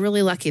yeah, we're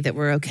really lucky that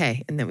we're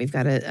okay and that we've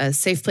got a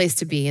safe place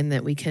to be and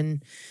that we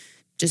can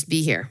just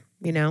be here,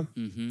 you know?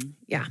 Mm-hmm.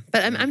 Yeah,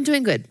 but I'm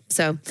doing good.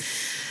 So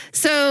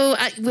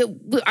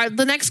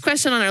the next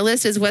question on our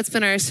list is what's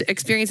been our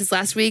experiences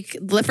last week.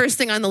 The first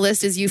thing on the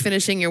list is you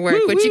finishing your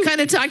work, which you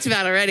kind of talked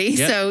about already.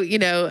 Yep. So, you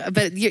know,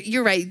 but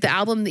you're right. The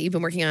album that you've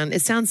been working on,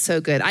 it sounds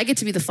so good. I get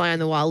to be the fly on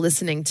the wall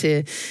listening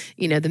to,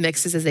 you know, the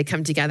mixes as they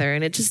come together,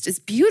 and it's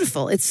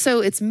beautiful.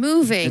 It's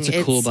moving. It's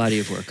a cool body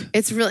of work.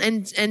 It's real.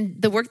 And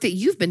the work that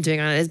you've been doing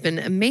on it has been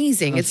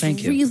amazing. It's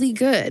really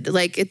good.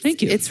 Like,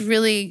 thank you. It's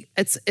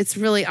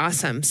really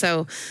awesome.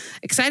 So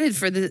excited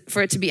for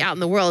it to be out in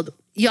the world.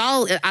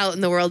 Y'all out in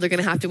the world are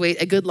going to have to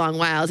wait a good long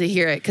while to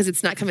hear it because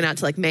it's not coming out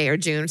to like May or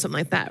June or something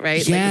like that,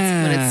 right?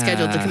 Yeah. Like when it's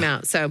scheduled to come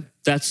out. So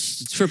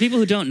that's for people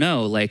who don't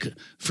know, like,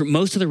 for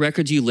most of the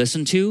records you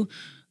listen to,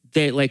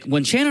 they, like,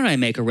 when Shannon and I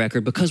make a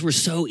record, because we're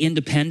so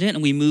independent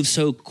and we move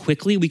so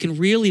quickly, we can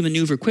really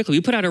maneuver quickly.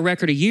 We put out a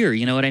record a year,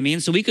 you know what I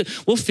mean? So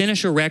we'll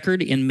finish a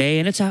record in May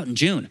and it's out in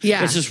June.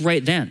 Yeah. It's just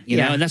right then, you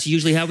know, and that's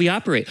usually how we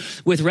operate.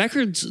 With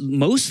records,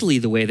 mostly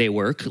the way they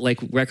work, like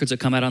records that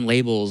come out on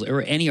labels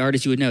or any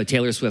artist you would know,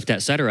 Taylor Swift, et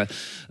cetera,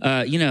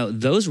 you know,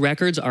 those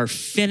records are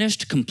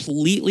finished,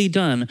 completely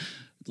done,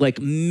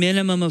 like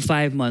minimum of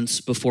 5 months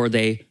before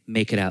they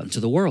make it out into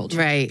the world.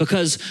 Right.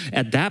 Because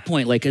at that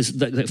point, like,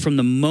 from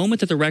the moment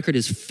that the record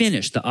is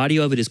finished, the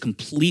audio of it is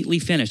completely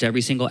finished,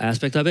 every single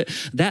aspect of it,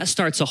 that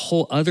starts a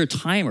whole other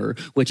timer,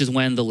 which is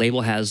when the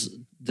label has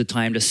the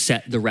time to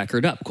set the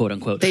record up, quote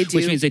unquote. They do.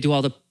 Which means they do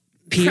all the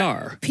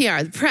PR.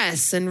 The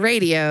press and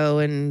radio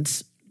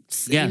and...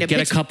 Yeah, get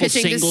a couple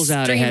singles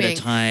out ahead of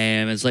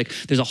time. It's like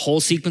there's a whole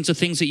sequence of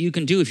things that you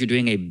can do if you're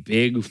doing a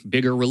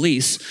bigger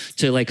release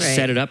to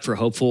set it up for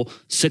hopeful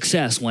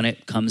success when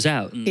it comes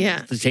out. And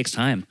it takes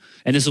time.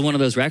 And this is one of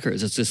those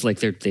records. It's just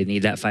like they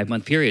need that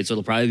 5-month period, so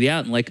it'll probably be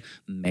out in like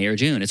May or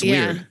June. It's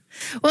weird.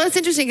 Well, it's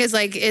interesting because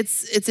like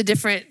it's a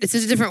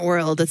different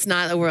world. It's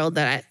not a world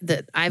that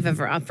I've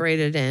ever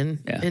operated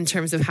in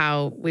terms of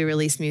how we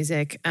release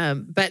music.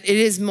 But it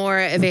is more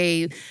of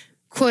a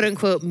quote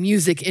unquote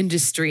music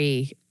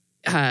industry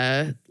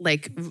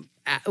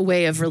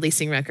way of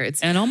releasing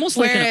records, and almost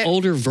like an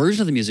older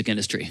version of the music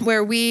industry,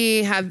 where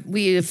we have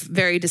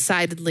very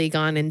decidedly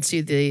gone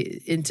into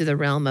the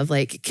realm of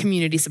like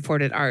community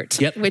supported art,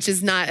 which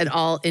is not at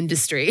all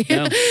industry.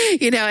 No.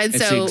 You know, and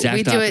it's so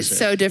we do it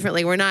so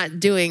differently. We're not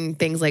doing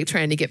things like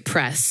trying to get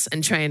press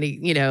and trying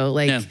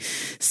to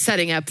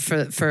setting up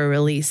for a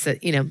release.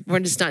 That, you know, we're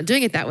just not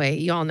doing it that way.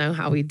 You all know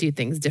how we do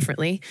things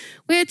differently.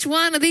 Which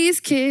one of these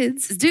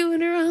kids is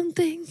doing her own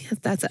thing?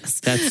 That's us.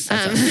 That's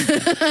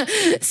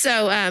us.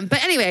 So,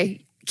 but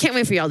anyway, can't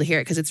wait for y'all to hear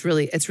it because it's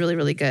really,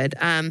 really good.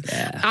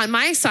 On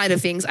my side of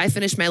things, I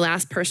finished my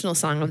last personal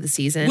song of the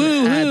season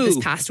this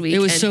past week. It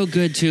was so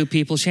good too,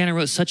 people. Shannon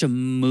wrote such a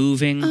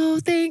moving,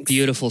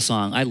 beautiful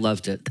song. I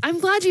loved it. I'm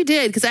glad you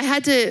did because I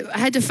had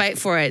to fight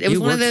for it. It was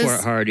one of those. For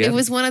it hard, It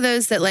was one of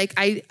those that like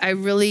I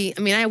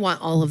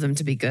want all of them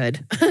to be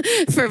good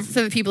for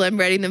the people I'm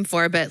writing them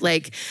for, but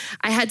like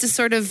I had to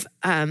sort of.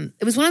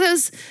 It was one of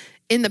those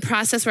in the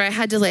process where I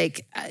had to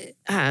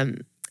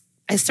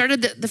I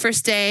started the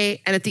first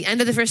day, and at the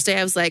end of the first day,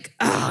 I was like,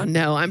 oh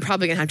no, I'm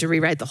probably gonna have to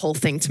rewrite the whole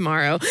thing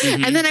tomorrow.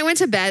 Mm-hmm. And then I went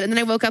to bed, and then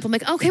I woke up. I'm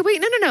like, okay,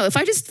 wait, no. If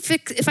I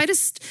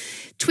just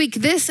tweak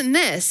this and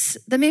this,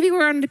 then maybe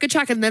we're on a good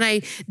track. And then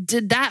I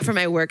did that for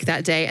my work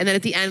that day. And then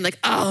at the end, like,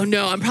 oh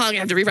no, I'm probably gonna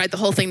have to rewrite the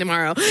whole thing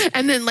tomorrow.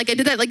 And then like I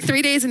did that like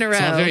 3 days in a row.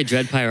 It's all very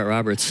Dread Pirate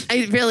Roberts.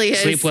 It really is.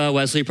 Sleep well,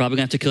 Wesley. Probably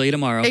gonna have to kill you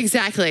tomorrow.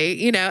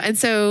 Exactly. You know, and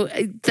so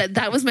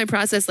that was my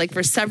process, like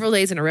for several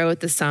days in a row with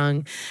this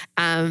song.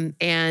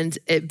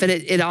 But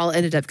it all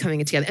ended up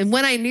coming together. And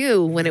when I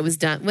knew when it was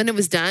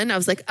done, I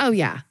was like, oh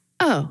yeah,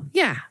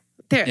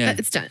 there,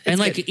 it's done. It's and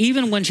like good.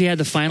 Even when she had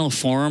the final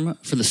form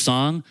for the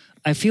song,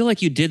 I feel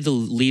like you did the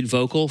lead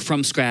vocal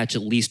from scratch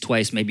at least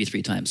twice, maybe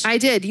 3 times. I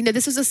did. You know,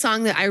 this was a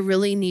song that I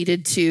really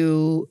needed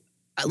to,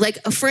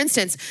 like, for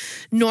instance,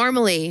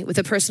 normally with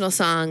a personal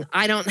song,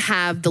 I don't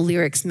have the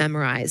lyrics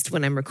memorized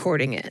when I'm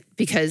recording it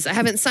because I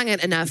haven't sung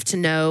it enough to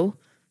know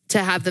to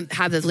have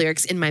the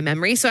lyrics in my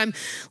memory. So I'm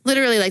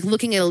literally like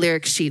looking at a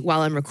lyric sheet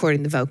while I'm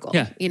recording the vocal.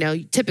 Yeah. You know,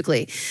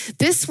 typically.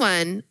 This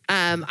one,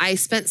 I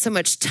spent so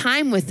much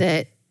time with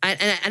it.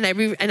 And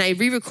I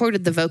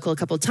re-recorded the vocal a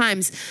couple of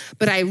times,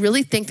 but I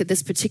really think that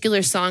this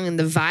particular song and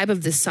the vibe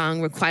of this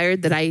song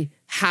required that I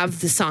have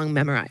the song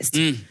memorized,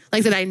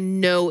 like that I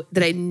know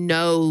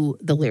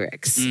the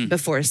lyrics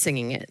before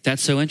singing it.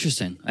 That's so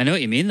interesting. I know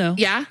what you mean, though.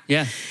 Yeah,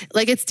 yeah.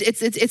 Like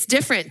it's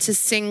different to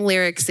sing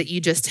lyrics that you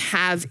just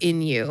have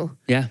in you.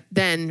 Yeah.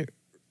 Than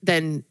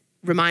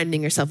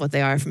reminding yourself what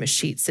they are from a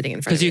sheet sitting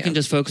in front of you. Because you can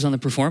just focus on the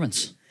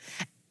performance.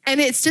 And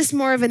it's just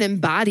more of an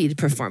embodied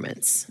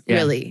performance. Yeah.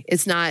 Really,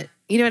 it's not.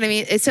 You know what I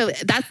mean? So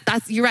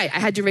that's you're right. I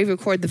had to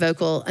re-record the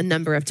vocal a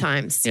number of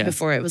times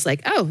before it was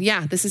like, oh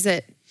yeah, this is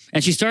it.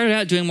 And she started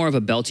out doing more of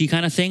a belty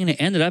kind of thing, and it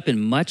ended up in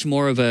much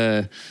more of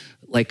a,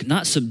 like,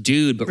 not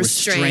subdued but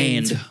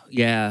restrained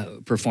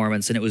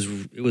performance, and it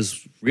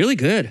was really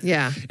good.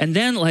 Yeah. And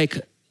then like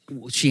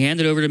she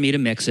handed over to me to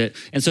mix it.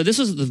 And so this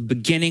was the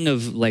beginning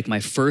of like my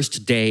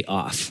first day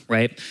off,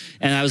 right?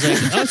 And I was like,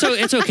 oh, so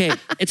it's okay.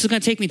 It's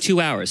going to take me 2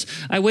 hours.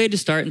 I waited to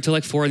start until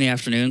like 4 PM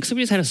because we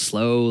just had a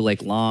slow,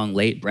 like long,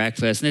 late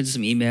breakfast and I did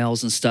some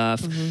emails and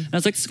stuff. Mm-hmm. And I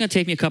was like, this is going to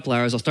take me a couple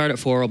hours. I'll start at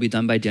 4. I'll be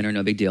done by dinner.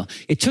 No big deal.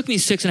 It took me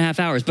 6.5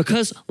 hours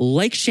because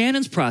like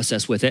Shannon's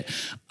process with it,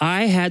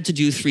 I had to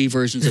do 3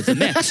 versions of the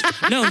mix.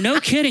 No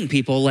kidding,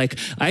 people. Like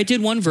I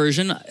did one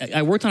version.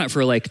 I worked on it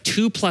for like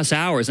 2+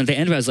 hours. And at the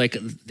end of it, I was like,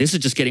 this is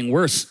just getting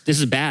worse.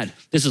 This is bad.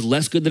 This is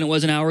less good than it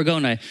was an hour ago.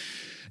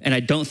 And I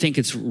don't think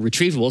it's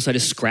retrievable. So I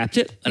just scrapped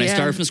it and I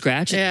started from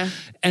scratch. Yeah.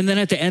 And then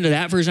at the end of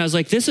that version, I was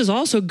like, this is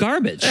also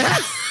garbage.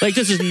 Like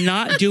this is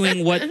not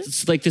doing what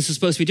like this is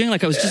supposed to be doing.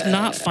 Like I was just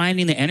not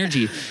finding the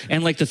energy.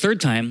 And like the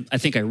third time, I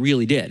think I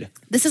really did.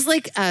 This is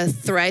like a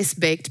thrice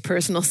baked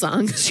personal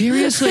song.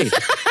 Seriously.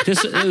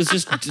 It was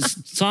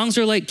just songs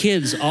are like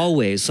kids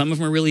always. Some of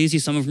them are really easy.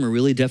 Some of them are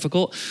really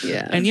difficult.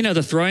 Yeah. And you know,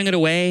 the throwing it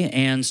away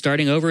and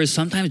starting over is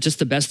sometimes just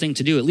the best thing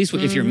to do. At least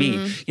if you're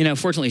me, you know,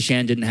 fortunately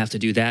Shan didn't have to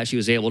do that. She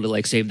was able to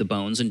like save the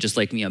bones and just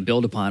like, you know,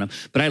 build upon them.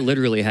 But I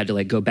literally had to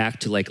like go back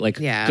to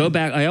go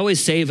back. I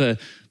always save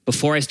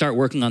before I start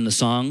working on the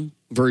song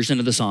version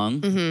of the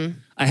song,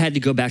 I had to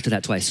go back to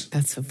that twice.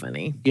 That's so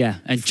funny. Yeah.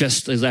 And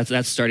just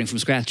that's starting from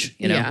scratch,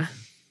 you know? Yeah.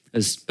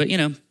 But you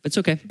know, it's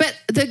okay. But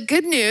the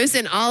good news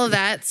in all of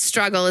that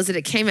struggle is that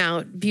it came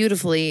out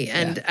beautifully,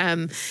 and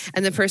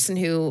the person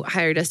who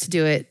hired us to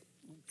do it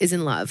is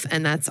in love,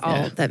 and that's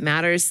all that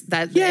matters.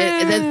 That's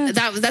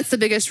the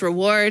biggest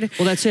reward.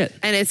 Well, that's it.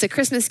 And it's a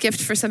Christmas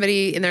gift for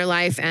somebody in their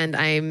life, and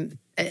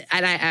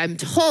I'm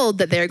told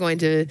that they're going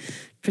to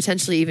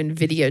potentially even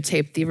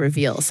videotape the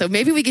reveal. So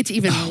maybe we get to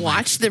even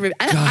watch the reveal.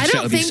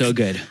 That would be so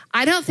good.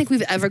 I don't think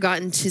we've ever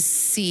gotten to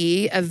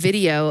see a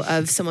video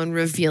of someone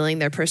revealing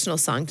their personal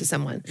song to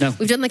someone. No.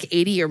 We've done like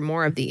 80 or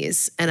more of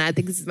these. And I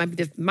think this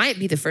might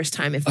be the first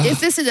time. If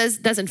this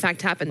does in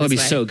fact happen this way. It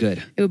would be so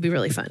good. It would be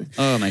really fun.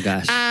 Oh my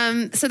gosh.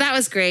 So that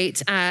was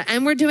great.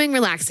 And we're doing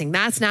relaxing.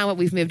 That's now what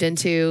we've moved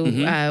into.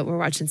 We're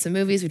watching some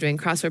movies. We're doing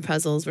crossword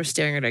puzzles. We're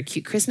staring at our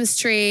cute Christmas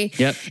tree.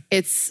 Yep.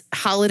 It's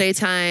holiday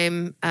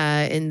time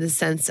in the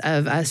sense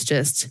of us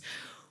just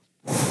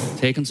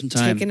taking some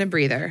time, taking a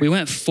breather. We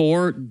went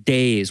 4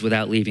 days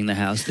without leaving the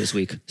house this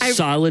week.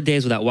 Solid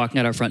days without walking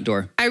out our front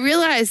door. I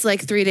realized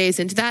like 3 days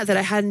into that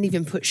I hadn't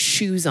even put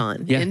shoes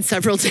on in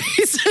several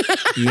days.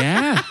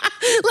 Yeah.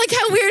 Like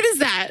how weird is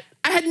that?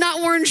 I had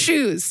not worn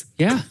shoes.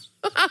 Yeah.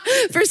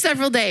 For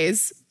several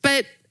days.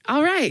 But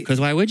all right. Because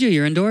why would you?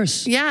 You're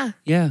indoors. Yeah.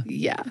 Yeah.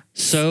 Yeah.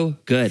 So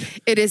good.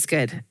 It is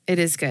good. It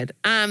is good.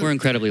 We're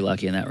incredibly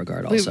lucky in that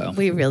regard also.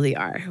 We really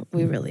are.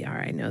 We really are.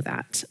 I know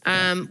that.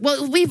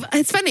 Well,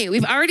 it's funny.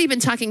 We've already been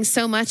talking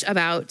so much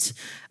about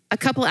a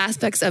couple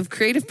aspects of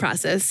creative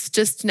process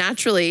just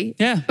naturally.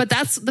 Yeah. But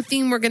that's the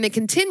theme we're going to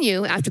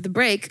continue after the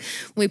break.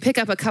 When we pick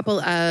up a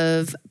couple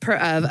of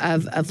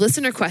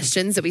listener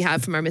questions that we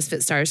have from our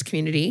Misfit Stars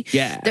community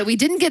that we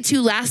didn't get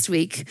to last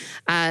week,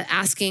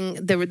 asking,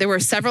 there were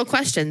several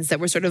questions that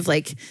were sort of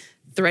like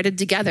threaded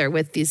together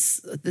with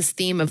this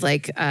theme of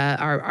like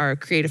our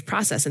creative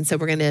process. And so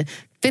we're going to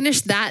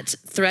finish that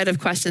thread of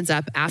questions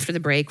up after the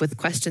break with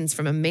questions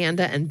from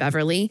Amanda and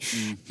Beverly.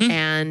 Mm-hmm.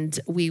 And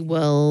we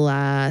will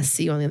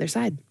see you on the other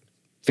side.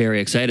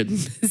 Very excited.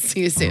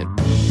 See you soon.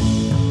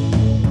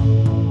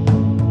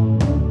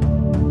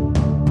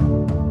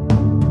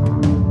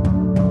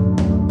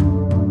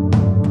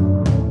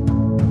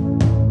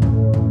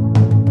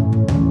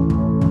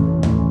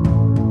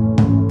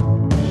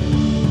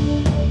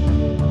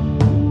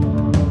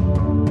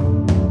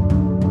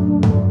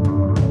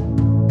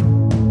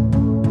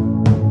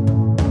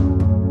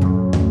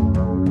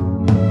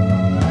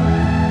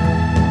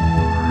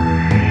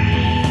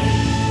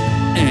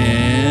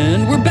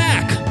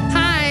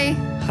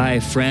 Hi,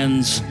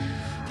 friends.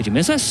 Did you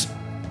miss us?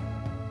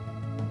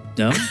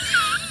 No?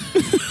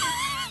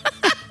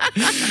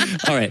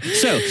 All right.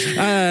 So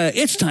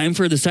it's time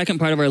for the second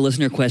part of our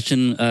listener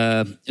question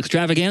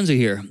extravaganza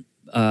here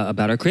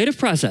about our creative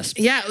process.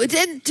 Yeah.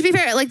 And to be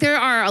fair, like there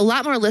are a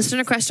lot more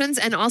listener questions,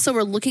 and also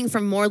we're looking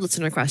for more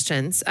listener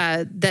questions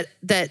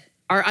that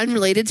are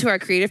unrelated to our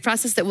creative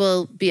process that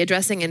we'll be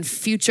addressing in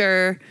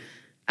future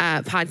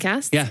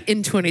podcast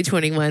in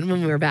 2021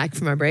 when we were back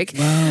from our break.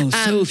 Wow,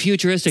 so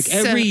futuristic.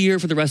 Every year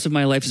for the rest of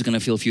my life is going to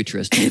feel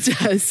futuristic. It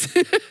does.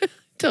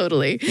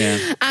 Totally.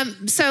 Yeah.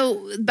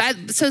 So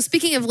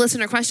speaking of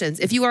listener questions,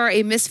 if you are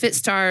a Misfit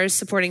Stars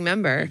supporting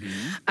member,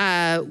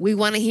 we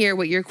want to hear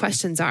what your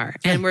questions are,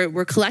 and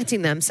we're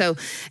collecting them. So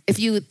if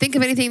you think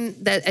of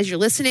anything that as you're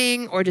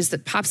listening or just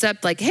that pops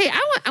up, like, hey,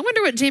 I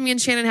wonder what Jamie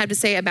and Shannon have to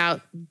say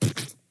about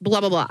blah,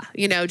 blah, blah,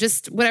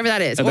 just whatever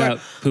that is. About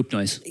poop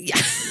noise. Yeah.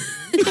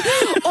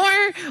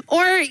 or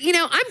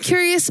I'm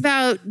curious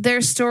about their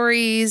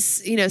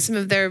stories, some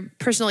of their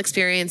personal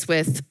experience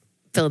with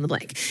fill in the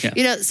blank.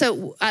 Yeah.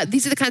 So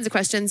these are the kinds of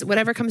questions,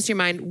 whatever comes to your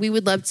mind, we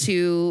would love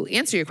to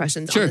answer your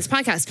questions on this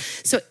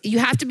podcast. So you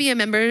have to be a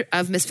member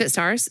of Misfit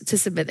Stars to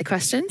submit the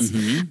questions.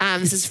 Mm-hmm.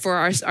 This is for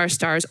our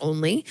stars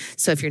only.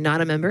 So if you're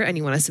not a member and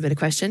you want to submit a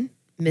question,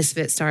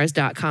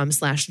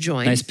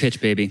 misfitstars.com/join. Nice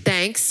pitch, baby.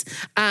 Thanks.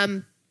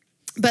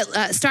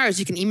 But stars,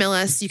 you can email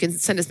us. You can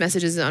send us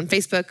messages on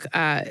Facebook,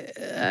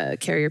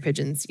 carrier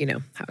pigeons,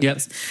 how it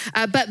goes.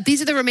 But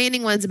these are the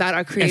remaining ones about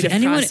our creative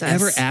process. If anyone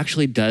ever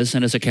actually does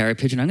send us a carrier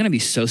pigeon, I'm going to be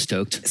so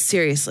stoked.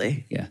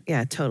 Seriously. Yeah.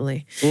 Yeah,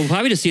 totally. We'll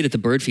probably just see it at the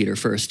bird feeder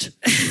first.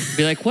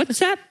 Be like, what's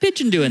that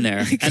pigeon doing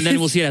there? And then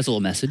we'll see it as a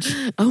little message.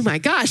 Oh my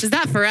gosh, is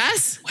that for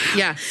us? Wow.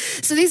 Yeah.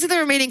 So these are the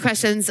remaining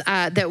questions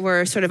that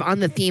were sort of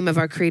on the theme of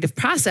our creative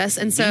process.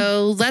 And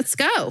so let's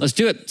go. Let's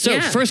do it. So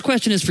first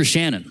question is for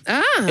Shannon.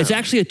 Oh. It's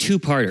actually a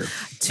two-parter.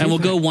 And we'll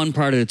go one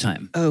part at a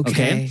time.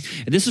 Okay.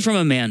 This is from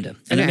Amanda.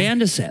 And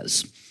Amanda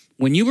says,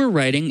 when you were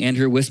writing And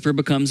Her Whisper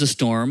Becomes a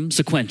Storm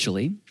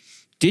sequentially,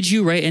 did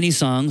you write any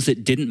songs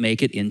that didn't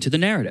make it into the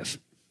narrative?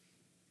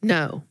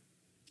 No.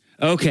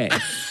 Okay.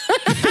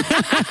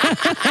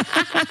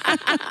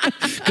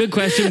 Good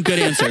question. Good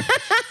answer.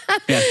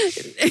 Yeah.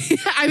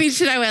 I mean,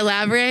 should I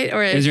elaborate?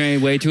 Or is there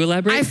any way to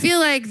elaborate? I feel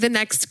like the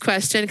next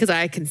question, because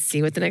I can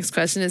see what the next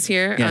question is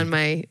here on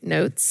my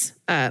notes,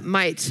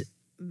 might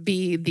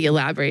be the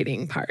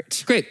elaborating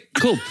part. Great.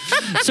 Cool.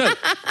 So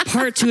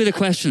part two of the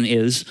question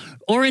is,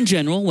 or in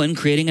general, when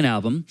creating an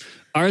album,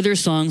 are there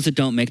songs that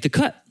don't make the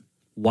cut?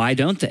 Why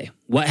don't they?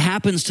 What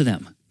happens to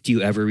them? Do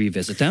you ever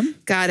revisit them?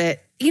 Got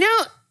it.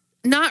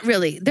 Not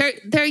really.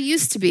 There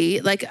used to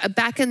be, like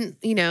back in,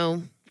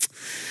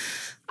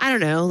 I don't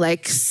know,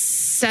 like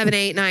 7,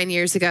 8, 9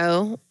 years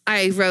ago,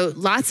 I wrote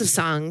lots of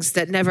songs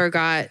that never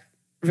got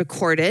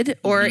recorded,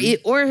 or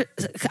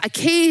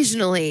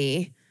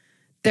occasionally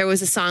there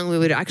was a song we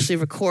would actually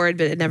record,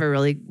 but it never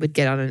really would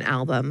get on an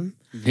album.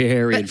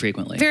 Very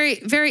infrequently. Very,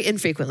 very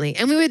infrequently.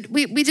 And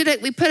we did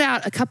it. We put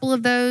out a couple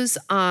of those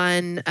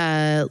on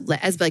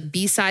as like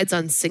B-sides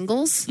on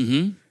singles.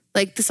 Mm-hmm.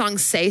 Like the song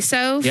Say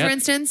So, for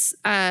instance.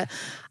 I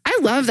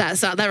love that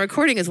song. That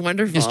recording is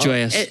wonderful. It's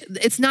joyous.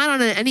 It's not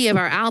on any of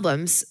our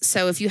albums.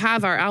 So if you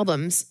have our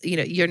albums,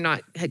 you're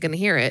not going to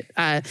hear it.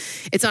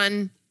 It's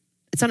on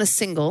a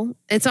single.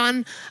 It's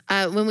on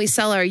when we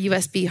sell our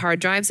USB hard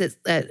drives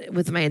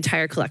with my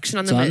entire collection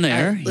on them. It's on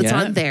there. It's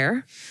on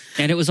there.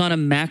 And it was on a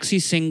maxi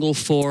single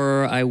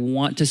for, I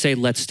want to say,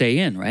 Let's Stay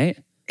In, right?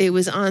 It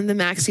was on the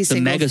maxi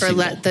single mega for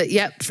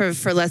single.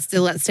 for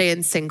Let's Stay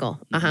In single.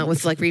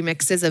 With like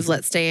remixes of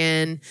Let's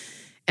Stay In,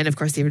 and of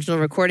course the original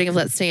recording of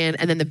Let's Stay In,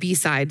 and then the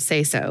B-side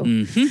Say So.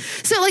 Mm-hmm.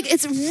 So like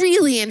it's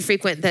really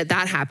infrequent that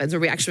happens where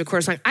we actually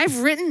record a song.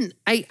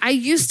 I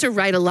used to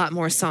write a lot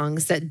more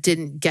songs that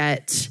didn't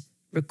get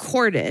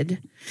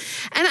recorded,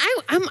 and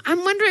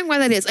I'm wondering why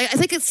that is. I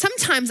think it's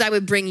sometimes I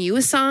would bring you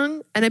a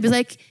song and I'd be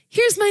like,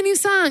 here's my new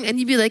song, and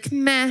you'd be like,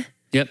 meh.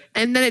 Yep.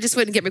 And then it just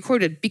wouldn't get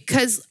recorded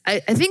because I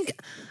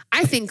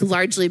think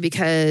largely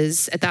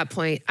because at that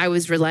point I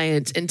was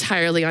reliant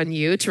entirely on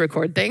you to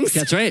record things.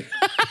 That's right.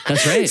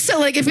 That's right.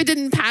 So like if it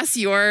didn't pass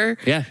your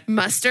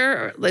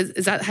muster,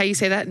 is that how you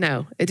say that?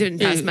 No, it didn't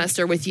pass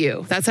muster with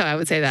you. That's how I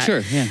would say that. Sure.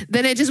 Yeah.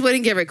 Then it just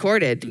wouldn't get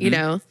recorded,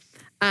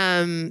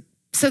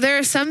 So there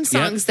are some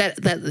songs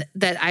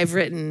that I've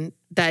written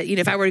that,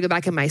 if I were to go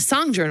back in my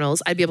song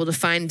journals, I'd be able to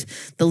find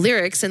the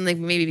lyrics and like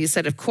maybe a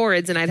set of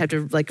chords, and I'd have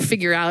to like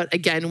figure out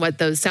again what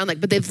those sound like,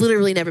 but they've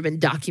literally never been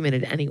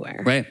documented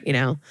anywhere. Right.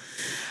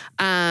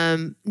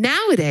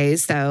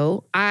 Nowadays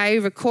though,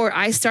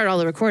 I start all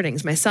the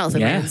recordings myself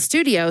in my own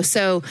studio.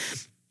 So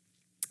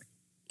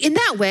in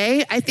that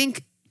way, I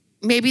think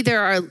maybe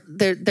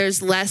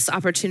there's less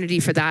opportunity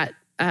for that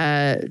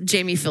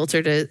Jamie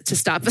filter to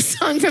stop a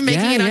song from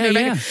making it onto a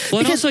record. Well,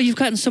 and also you've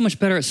gotten so much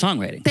better at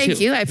songwriting. Thank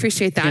you. I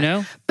appreciate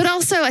that. But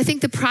also I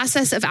think the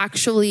process of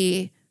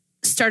actually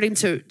starting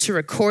to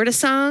record a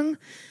song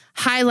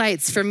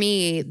highlights for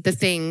me the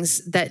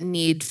things that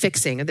need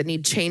fixing or that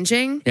need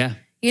changing. Yeah.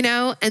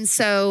 And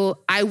so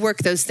I work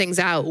those things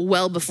out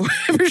well before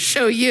I ever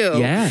show you.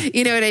 Yeah.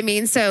 You know what I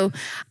mean? So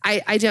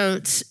I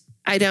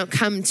don't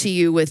come to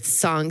you with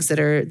songs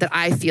that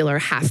I feel are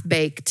half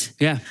baked.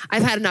 Yeah.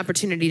 I've had an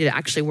opportunity to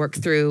actually work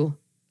through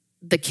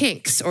the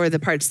kinks or the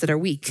parts that are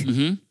weak.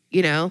 Mm-hmm.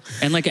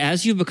 And like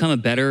as you become a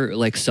better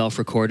like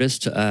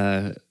self-recordist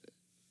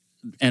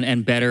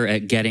and better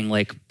at getting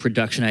like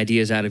production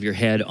ideas out of your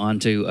head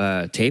onto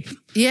tape.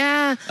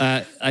 Yeah.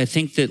 I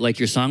think that like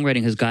your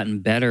songwriting has gotten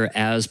better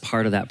as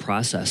part of that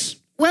process.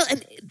 Well,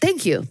 and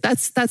thank you.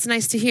 That's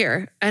nice to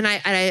hear. And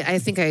I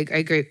think I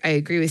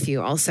agree with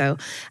you also.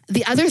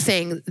 The other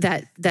thing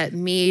that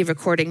me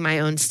recording my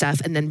own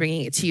stuff and then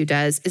bringing it to you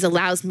does is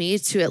allows me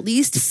to at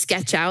least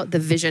sketch out the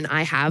vision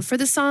I have for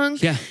the song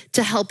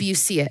to help you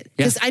see it.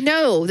 Because I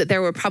know that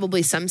there were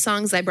probably some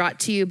songs I brought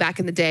to you back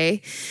in the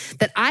day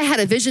that I had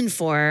a vision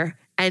for,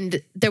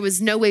 and there was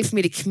no way for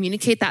me to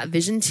communicate that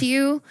vision to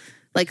you,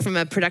 like from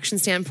a production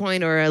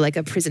standpoint or like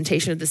a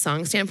presentation of the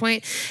song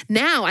standpoint.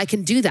 Now I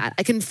can do that.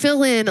 I can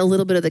fill in a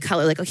little bit of the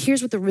color. Like,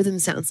 here's what the rhythm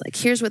sounds like.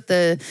 Here's what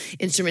the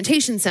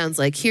instrumentation sounds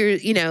like.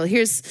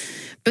 Here's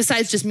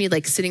besides just me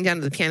like sitting down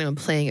at the piano and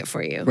playing it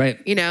for you. Right.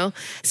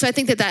 So I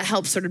think that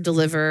helps sort of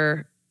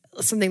deliver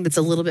something that's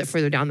a little bit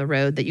further down the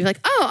road that you're like,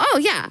 oh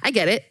yeah, I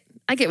get it.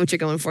 I get what you're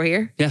going for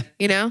here. Yeah.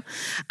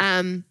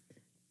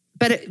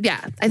 But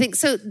I think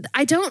so.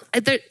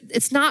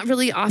 It's not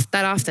really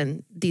that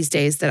often these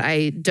days that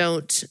I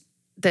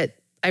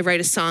write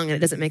a song and it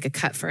doesn't make a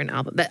cut for an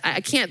album. But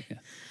I can't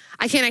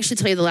actually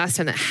tell you the last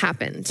time that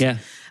happened. Yeah.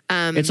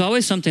 It's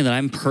always something that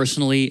I'm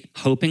personally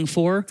hoping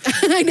for.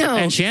 I know.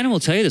 And Shannon will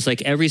tell you this,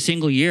 like every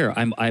single year,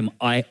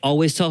 I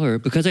always tell her,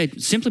 because I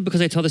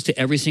tell this to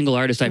every single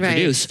artist I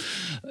produce,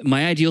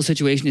 my ideal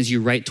situation is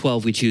you write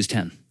 12, we choose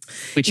 10.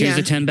 We choose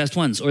the 10 best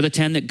ones or the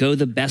 10 that go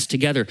the best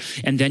together.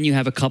 And then you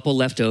have a couple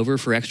left over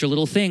for extra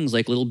little things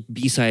like little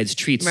B-sides,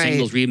 treats,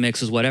 singles,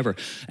 remixes, whatever.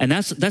 And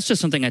that's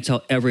just something I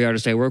tell every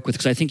artist I work with,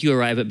 because I think you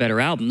arrive at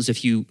better albums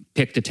if you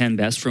pick the 10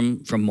 best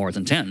from more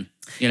than 10,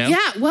 Yeah,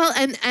 well,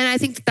 and I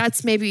think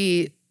that's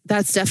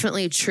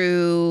definitely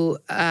true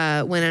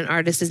when an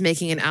artist is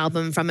making an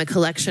album from a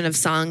collection of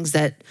songs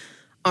that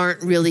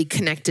aren't really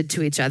connected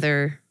to each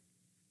other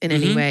in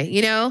any way.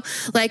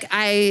 Like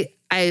I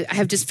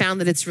have just found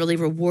that it's really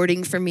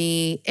rewarding for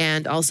me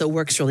and also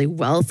works really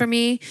well for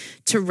me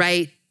to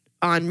write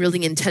on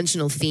really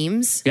intentional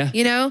themes,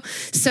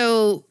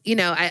 So,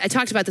 I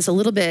talked about this a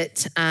little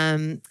bit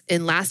in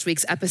last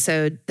week's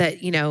episode that,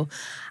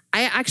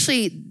 I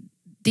actually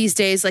these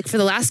days, like for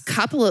the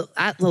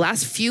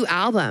last few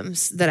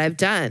albums that I've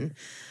done,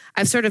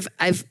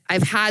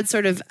 I've had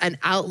sort of an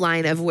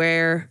outline of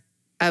where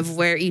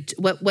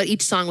what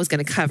each song was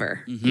going to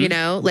cover,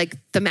 like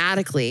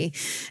thematically.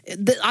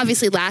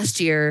 Obviously last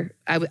year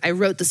I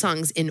wrote the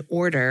songs in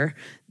order,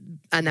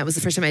 and that was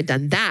the first time I'd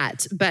done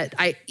that. But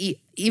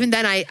even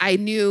then I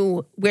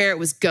knew where it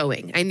was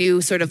going. I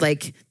knew sort of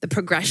like the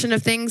progression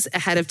of things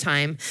ahead of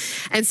time.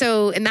 And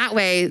so in that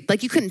way,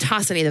 like you couldn't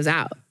toss any of those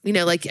out,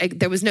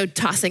 there was no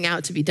tossing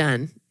out to be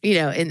done,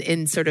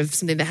 in sort of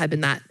something that had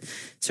been that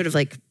sort of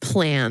like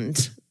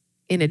planned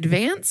in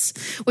advance,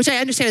 which I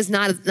understand is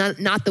not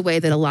the way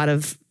that a lot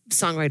of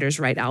songwriters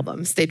write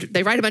albums.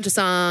 They write a bunch of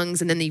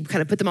songs and then they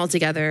kind of put them all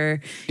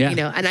together,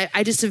 and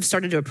I just have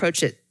started to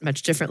approach it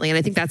much differently. And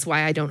I think that's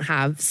why I don't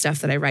have stuff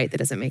that I write that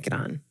doesn't make it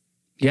on.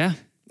 Yeah.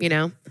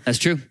 That's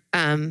true.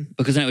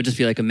 Because then it would just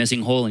be like a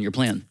missing hole in your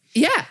plan.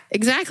 Yeah,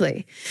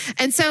 exactly.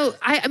 And so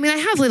I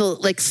have little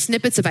like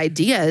snippets of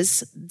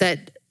ideas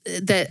that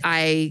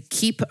I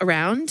keep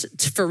around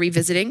for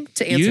revisiting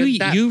to answer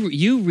that.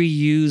 You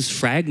reuse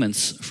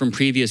fragments from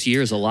previous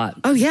years a lot.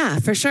 Oh yeah,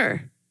 for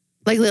sure.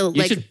 Like little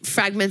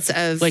fragments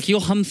of like you'll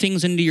hum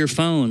things into your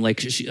phone.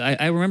 Like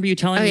I remember you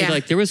telling me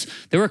like there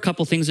were a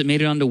couple things that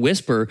made it onto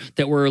Whisper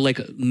that were like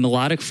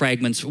melodic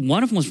fragments.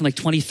 One of them was from like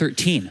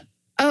 2013.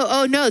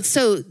 Oh no.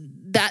 So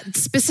that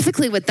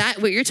specifically what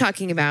you're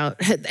talking about,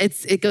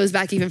 it goes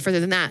back even further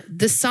than that.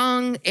 The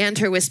song "And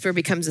Her Whisper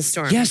Becomes a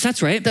Storm." Yes,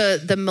 that's right.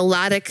 The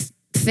melodic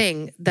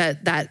thing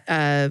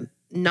that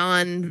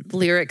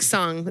non-lyric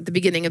song at the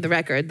beginning of the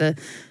record, the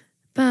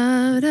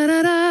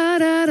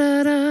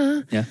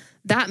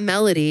that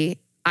melody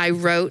I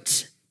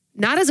wrote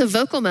not as a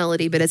vocal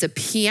melody but as a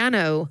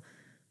piano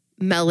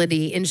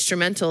melody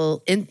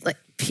instrumental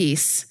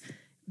piece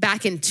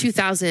back in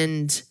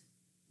 2008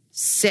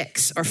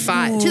 2006 or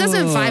 5,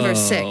 2005 or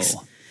 6,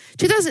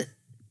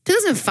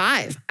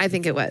 2005, I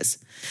think it was.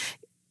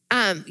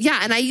 Yeah.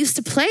 And I used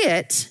to play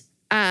it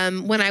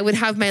when I would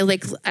have my,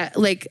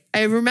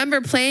 I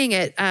remember playing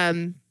it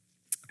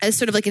as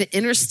sort of like an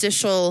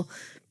interstitial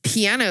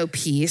piano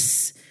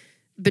piece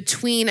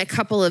between a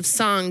couple of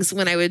songs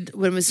when I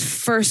was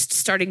first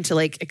starting to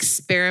like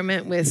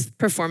experiment with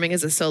performing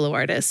as a solo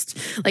artist,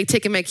 like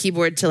taking my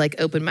keyboard to like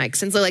open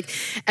mics. And so like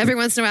every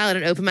once in a while at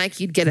an open mic,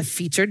 you'd get a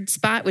featured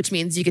spot, which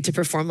means you get to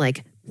perform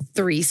like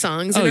 3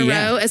 songs in a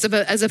row as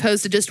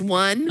opposed to just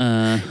one,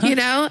 you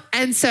know?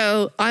 And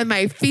so on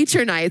my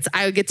feature nights,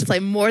 I would get to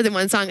play more than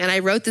one song. And I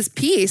wrote this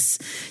piece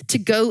to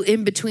go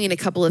in between a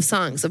couple of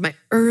songs of my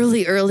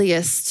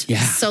earliest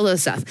solo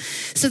stuff.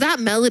 So that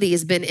melody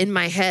has been in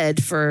my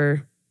head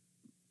for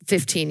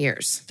 15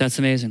 years. That's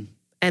amazing.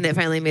 And it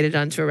finally made it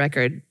onto a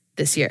record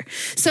this year.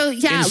 So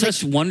yeah. In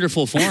such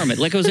wonderful form. It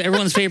was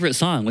everyone's favorite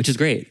song, which is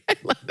great. I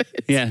love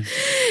it. Yeah.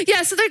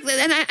 Yeah. So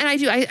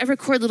I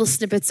record little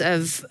snippets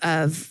of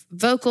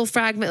vocal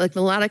fragment, like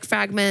melodic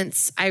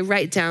fragments. I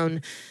write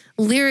down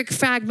lyric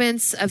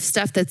fragments of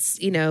stuff that's,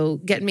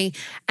 getting me.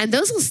 And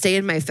those will stay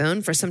in my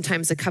phone for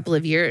sometimes a couple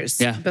of years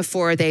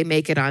before they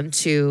make it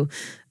onto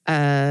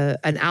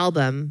an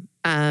album.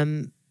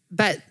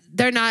 But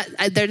they're not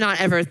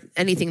ever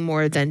anything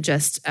more than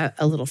just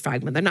a little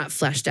fragment. They're not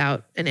fleshed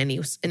out in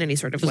any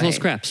sort of way. Little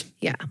scraps.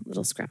 Yeah,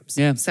 little scraps.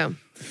 Yeah. So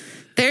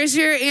there's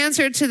your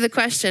answer to the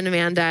question,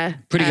 Amanda.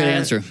 Pretty good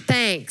answer.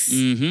 Thanks.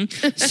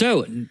 Mm-hmm.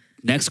 So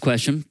next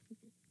question,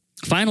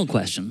 final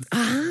question,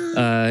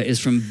 is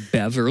from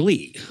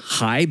Beverly.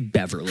 Hi,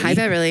 Beverly. Hi,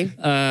 Beverly.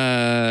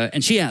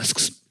 And she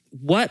asks,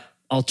 what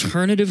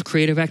alternative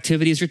creative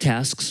activities or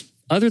tasks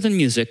other than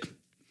music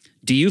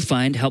do you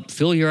find help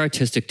fill your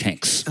artistic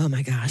tanks? Oh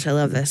my gosh, I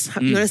love this.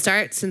 You want to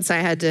start since I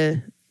had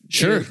to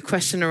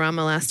question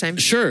Arama last time?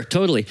 Sure,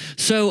 totally.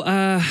 So,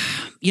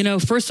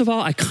 first of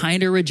all, I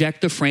kind of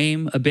reject the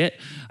frame a bit.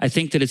 I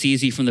think that it's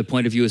easy from the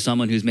point of view of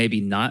someone who's maybe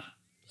not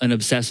an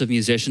obsessive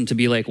musician to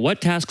be like, what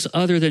tasks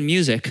other than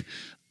music?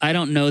 I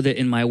don't know that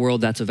in my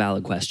world that's a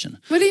valid question.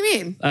 What do you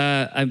mean?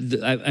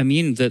 I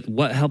mean that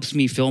what helps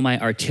me fill my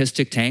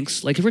artistic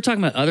tanks, like if we're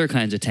talking about other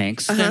kinds of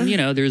tanks, then,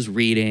 there's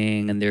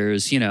reading and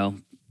there's,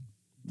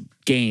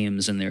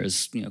 games and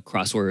there's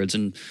crosswords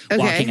and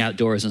walking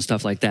outdoors and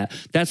stuff like that.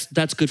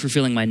 That's good for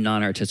filling my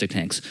non-artistic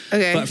tanks.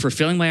 Okay. But for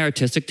filling my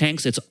artistic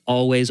tanks, it's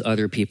always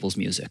other people's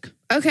music.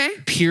 Okay.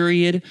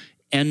 Period.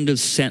 End of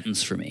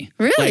sentence for me.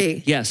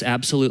 Really? Yes,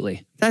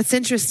 absolutely. That's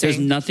interesting. There's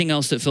nothing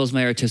else that fills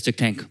my artistic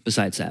tank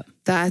besides that.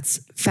 That's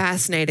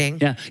fascinating.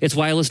 Yeah. It's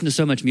why I listen to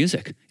so much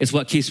music. It's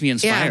what keeps me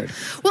inspired.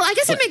 Yeah. Well, I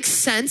guess it makes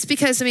sense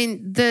because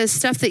the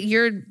stuff that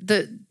you're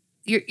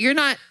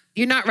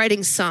not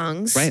writing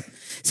songs. Right.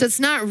 So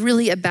it's not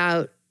really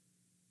about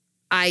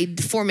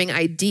forming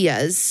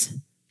ideas.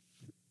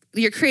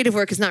 Your creative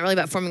work is not really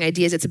about forming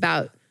ideas. It's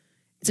about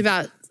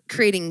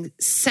creating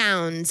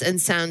sounds and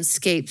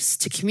soundscapes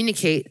to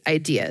communicate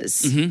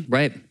ideas. Mm-hmm,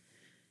 right.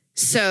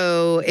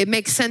 So it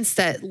makes sense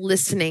that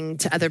listening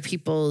to other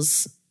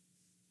people's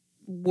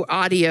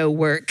audio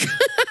work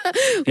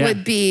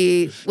would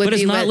be. But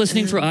it's not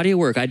listening for audio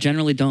work. I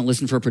generally don't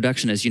listen for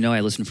production. As you know, I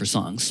listen for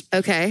songs.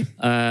 Okay.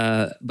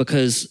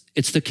 Because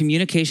it's the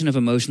communication of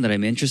emotion that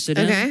I'm interested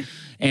in. Okay.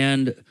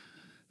 And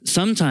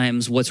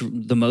sometimes what's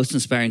the most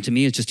inspiring to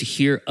me is just to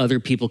hear other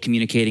people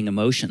communicating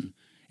emotion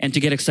and to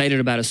get excited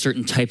about a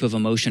certain type of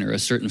emotion or a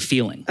certain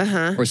feeling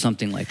or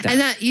something like that.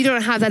 And that you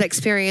don't have that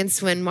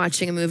experience when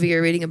watching a movie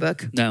or reading a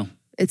book? No.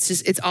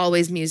 It's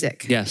always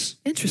music. Yes.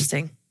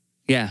 Interesting.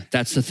 Yeah,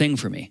 that's the thing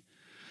for me.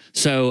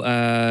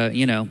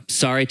 So,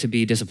 sorry to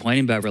be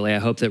disappointing, Beverly. I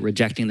hope that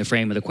rejecting the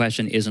frame of the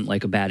question isn't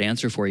like a bad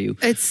answer for you.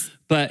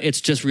 But it's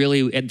just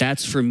really,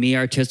 that's for me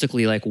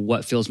artistically, like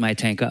what fills my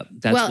tank up.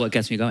 That's what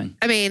gets me going.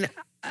 I mean,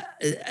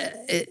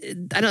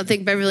 I don't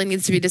think Beverly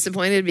needs to be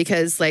disappointed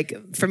because,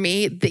 like, for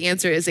me, the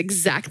answer is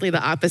exactly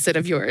the opposite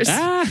of yours.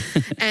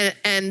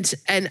 And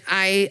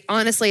I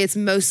honestly, it's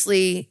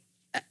mostly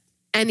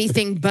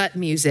anything but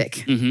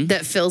music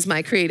that fills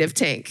my creative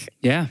tank.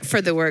 Yeah,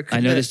 for the work. I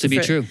know this to be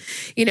true.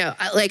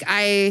 Like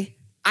I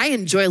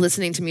enjoy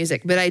listening to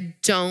music, but I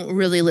don't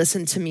really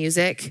listen to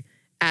music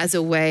as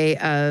a way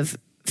of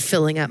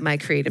filling up my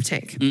creative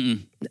tank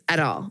at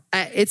all.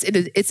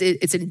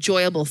 It's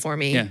enjoyable for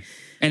me. Yeah.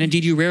 And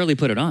indeed, you rarely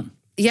put it on.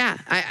 Yeah,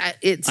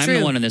 it's true. I'm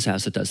the one in this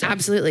house that does that.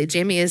 Absolutely.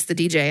 Jamie is the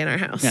DJ in our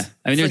house. Yeah.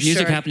 I mean, there's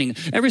music happening.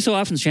 Every so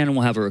often, Shannon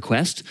will have a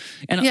request.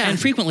 And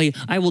frequently,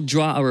 I will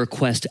draw a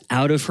request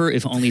out of her,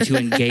 if only to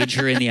engage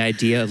her in the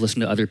idea of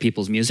listening to other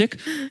people's music.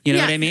 You know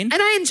what I mean?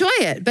 And I enjoy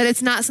it, but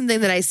it's not something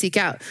that I seek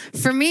out.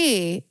 For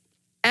me,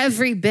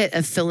 every bit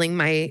of filling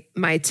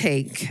my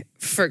tank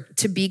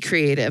to be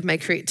creative,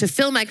 to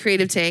fill my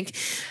creative tank,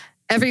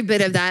 every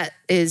bit of that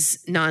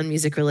is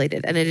non-music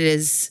related. And it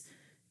is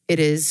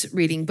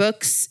reading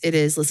books. It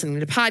is listening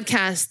to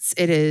podcasts.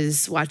 It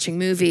is watching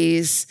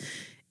movies.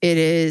 It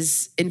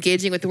is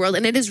engaging with the world.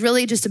 And it is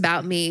really just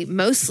about me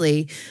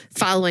mostly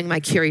following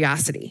my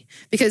curiosity,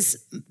 because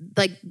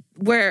like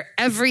where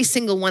every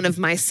single one of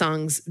my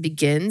songs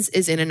begins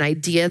is in an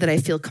idea that I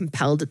feel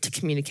compelled to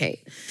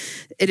communicate.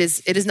 It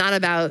is not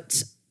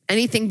about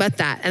anything but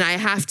that. And I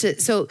have to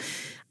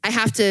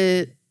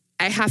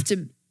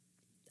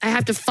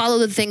follow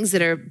the things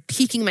that are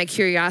piquing my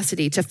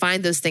curiosity to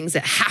find those things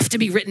that have to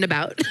be written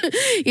about,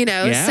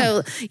 Yeah.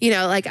 So,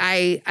 like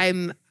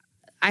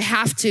I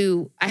have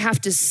to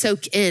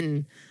soak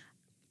in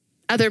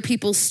other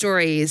people's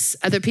stories,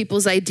 other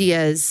people's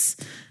ideas,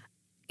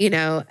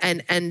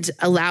 and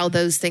allow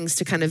those things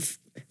to kind of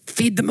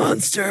feed the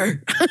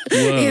monster.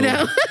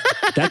 Whoa.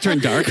 That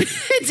turned dark.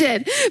 It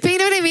did. But you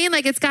know what I mean?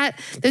 Like there's got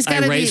to be.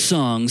 I write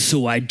songs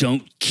so I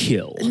don't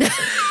kill.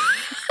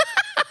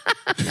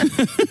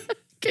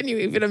 Can you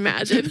even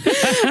imagine?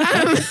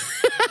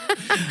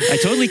 I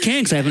totally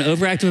can, because I have an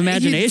overactive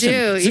imagination.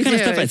 It's the kind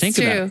of stuff I think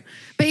about.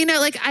 But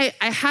I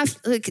have,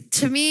 like,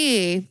 to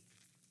me,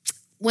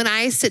 when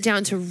I sit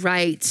down to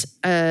write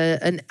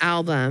an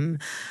album,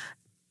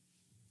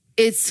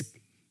 if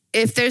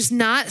there's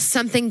not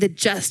something that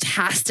just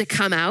has to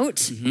come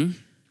out,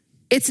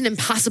 it's an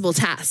impossible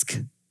task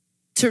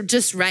to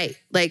just write.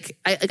 Like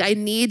I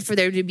need for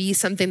there to be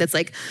something that's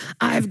like,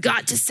 I've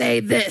got to say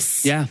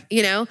this. Yeah.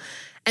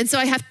 And so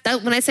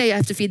when I say I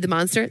have to feed the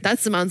monster,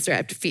 that's the monster I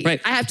have to feed. Right.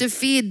 I have to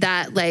feed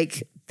that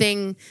like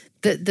thing,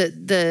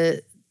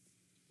 the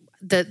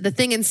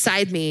thing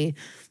inside me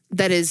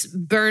that is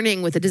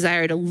burning with a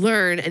desire to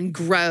learn and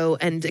grow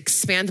and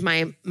expand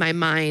my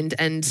mind.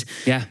 And,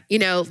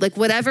 like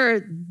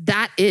whatever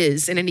that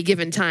is in any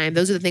given time,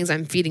 those are the things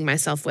I'm feeding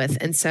myself with.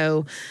 And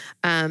so,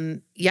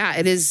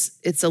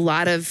 it's a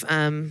lot of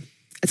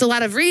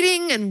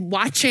reading and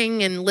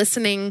watching and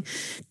listening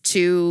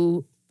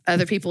to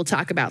other people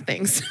talk about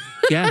things.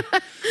 Yeah.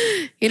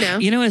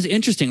 It's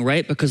interesting,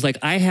 right? Because like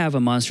I have a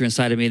monster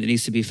inside of me that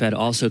needs to be fed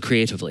also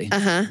creatively,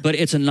 but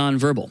it's a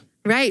nonverbal.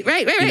 Right.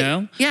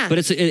 Yeah.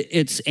 But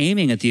it's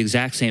aiming at the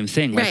exact same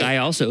thing. Like right. I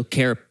also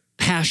care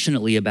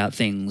passionately about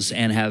things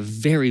and have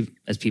very,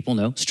 as people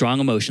know, strong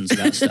emotions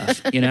about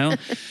stuff,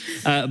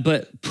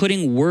 but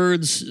putting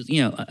words,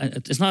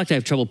 it's not like I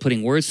have trouble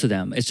putting words to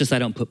them. It's just I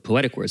don't put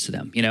poetic words to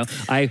them.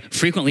 I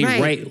frequently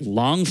write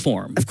long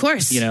form, of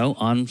course,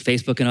 on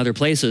Facebook and other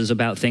places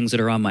about things that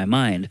are on my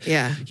mind.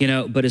 Yeah.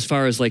 But as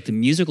far as like the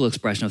musical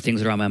expression of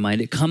things that are on my mind,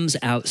 it comes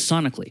out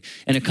sonically,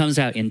 and it comes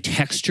out in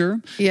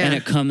texture, and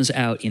it comes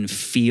out in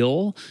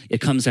feel,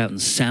 it comes out in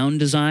sound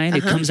design,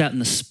 it comes out in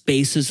the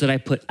spaces that I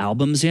put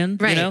albums in.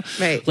 Right.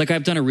 Like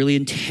I've done a really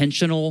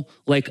intentional,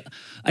 like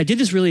I did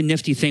this really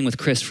nifty thing with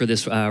Chris for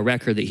this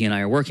record that he and I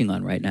are working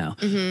on right now.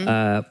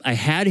 I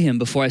had him,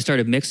 before I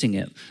started mixing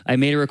it, I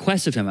made a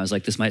request of him. I was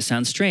like, this might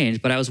sound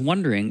strange, but I was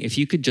wondering if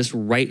you could just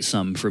write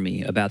some for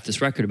me about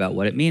this record, about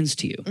what it means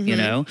to you,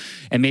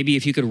 and maybe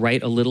if you could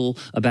write a little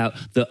about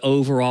the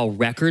overall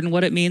record and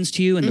what it means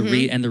to you, and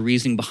the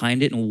reasoning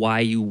behind it, and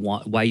why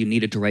you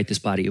needed to write this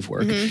body of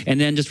work,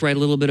 and then just write a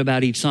little bit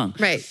about each song.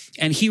 Right.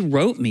 And he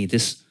wrote me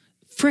this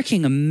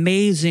freaking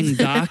amazing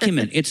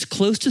document. It's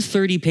close to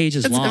 30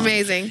 pages long. It's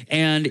amazing.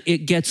 And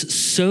it gets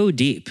so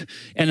deep.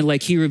 And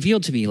like he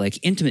revealed to me like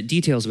intimate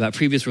details about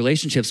previous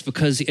relationships,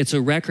 because it's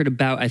a record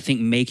about, I think,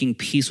 making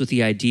peace with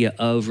the idea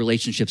of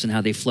relationships and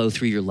how they flow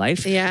through your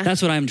life. Yeah.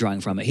 That's what I'm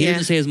drawing from it. He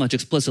didn't say as much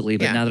explicitly,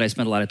 but now that I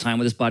spent a lot of time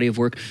with this body of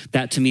work,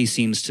 that to me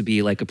seems to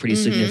be like a pretty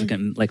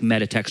significant like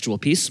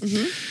metatextual piece.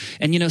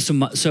 And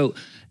so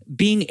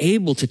being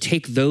able to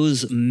take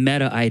those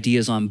meta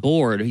ideas on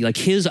board, like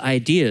his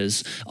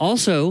ideas,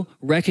 also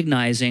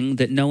recognizing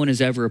that no one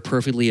is ever a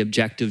perfectly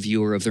objective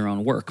viewer of their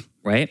own work,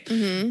 right?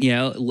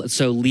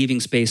 So leaving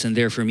space in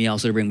there for me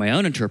also to bring my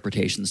own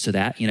interpretations to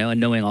that, and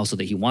knowing also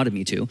that he wanted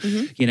me to,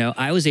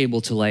 I was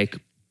able to like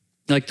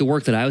the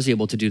work that I was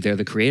able to do there,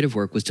 the creative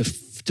work, was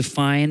to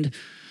find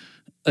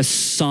a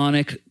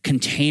sonic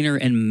container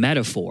and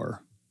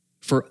metaphor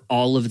for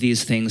all of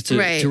these things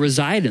to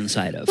reside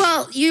inside of.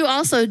 Well, you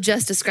also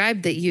just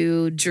described that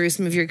you filled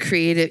some of your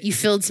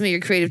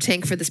creative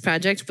tank for this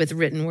project with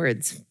written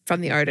words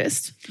from the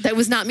artist. That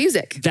was not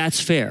music.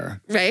 That's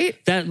fair. Right?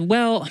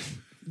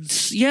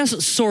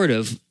 Yes, sort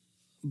of,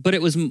 but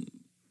it was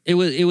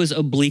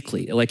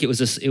obliquely, like it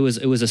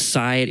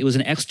was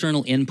an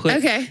external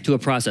input to a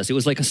process. It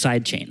was like a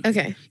side chain.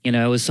 Okay.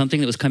 It was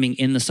something that was coming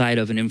in the side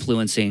of and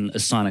influencing a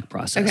sonic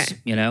process.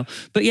 Okay.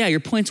 But yeah, your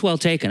point's well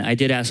taken. I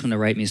did ask him to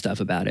write me stuff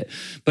about it,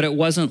 but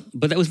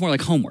that was more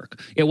like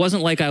homework. It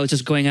wasn't like I was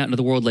just going out into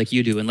the world like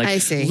you do and like, I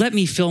see. let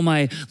me fill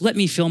my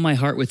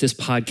heart with this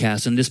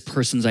podcast and this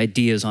person's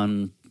ideas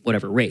on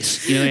whatever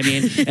race, you know what I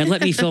mean? And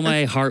let me fill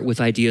my heart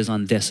with ideas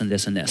on this and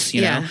this and this,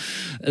 you know?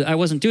 I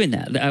wasn't doing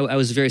that. I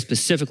was very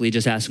specifically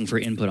just asking for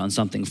input on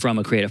something from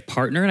a creative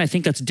partner, and I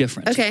think that's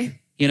different. Okay.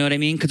 You know what I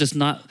mean? Because it's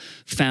not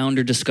found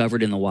or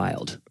discovered in the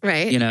wild.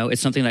 Right.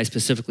 It's something that I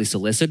specifically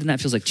solicited, and that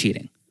feels like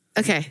cheating.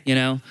 Okay.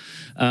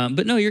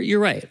 But no, you're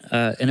right.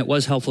 And it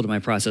was helpful to my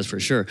process for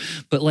sure.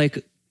 But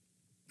like,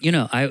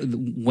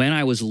 when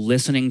I was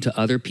listening to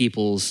other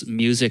people's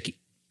music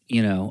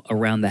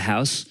around the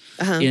house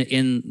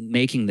in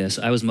making this,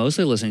 I was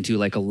mostly listening to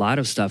like a lot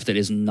of stuff that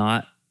is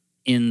not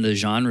in the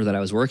genre that I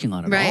was working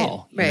on at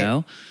all.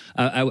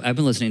 I've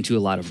been listening to a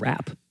lot of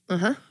rap,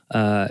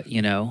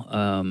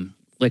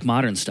 like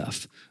modern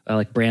stuff,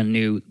 like brand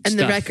new and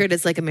stuff. The record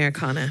is like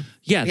Americana.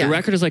 Yeah, the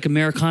record is like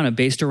Americana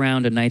based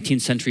around a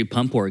 19th century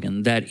pump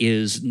organ that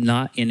is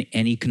not in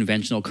any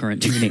conventional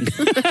current tuning.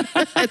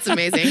 That's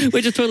amazing.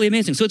 Which is totally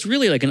amazing. So it's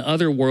really like an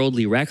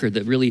otherworldly record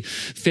that really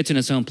fits in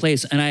its own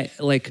place. And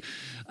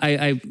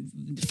I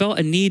felt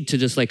a need to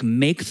just like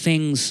make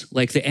things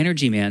like the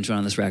energy management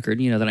on this record,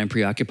 that I'm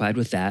preoccupied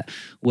with that,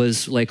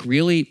 was like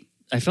really,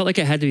 I felt like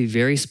it had to be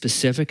very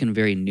specific and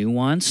very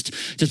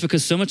nuanced, just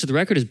because so much of the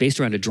record is based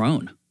around a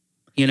drone.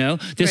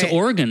 This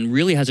organ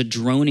really has a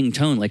droning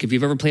tone. Like if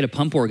you've ever played a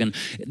pump organ,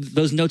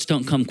 those notes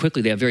don't come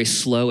quickly. They have very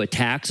slow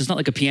attacks. It's not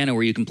like a piano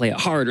where you can play it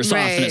hard or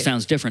soft and it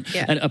sounds different.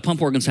 Yeah. A pump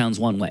organ sounds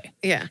one way.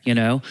 Yeah.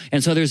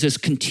 And so there's this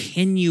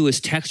continuous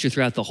texture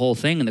throughout the whole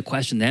thing. And the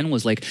question then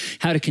was like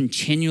how to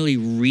continually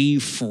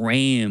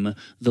reframe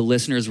the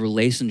listener's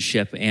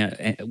relationship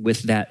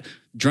with that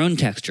drone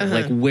texture.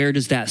 Like where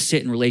does that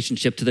sit in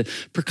relationship to the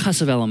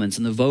percussive elements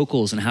and the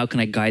vocals, and how can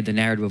I guide the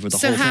narrative over the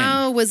whole thing? So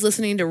how was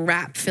listening to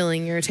rap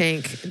filling your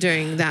tank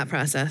during that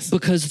process?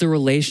 Because the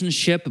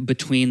relationship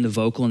between the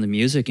vocal and the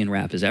music in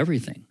rap is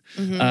everything.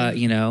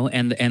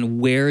 And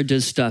where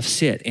does stuff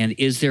sit? And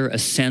is there a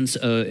sense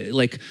of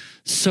like,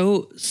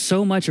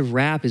 so much of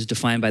rap is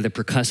defined by the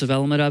percussive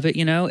element of it,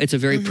 It's a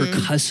very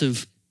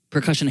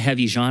percussion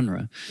heavy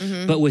genre.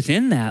 But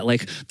within that,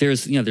 like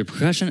there's, the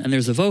percussion and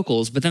there's the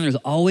vocals, but then there's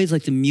always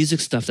like the music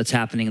stuff that's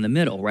happening in the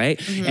middle,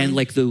 right? And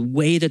like the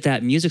way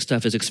that music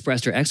stuff is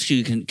expressed or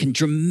executed can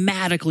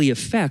dramatically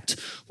affect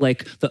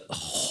like the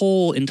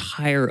whole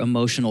entire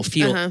emotional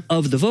feel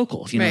of the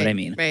vocal, if you know what I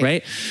mean,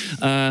 right?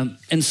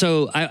 And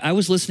so I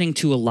was listening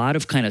to a lot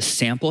of kind of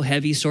sample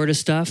heavy sort of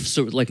stuff,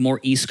 so like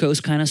more East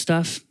Coast kind of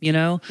stuff,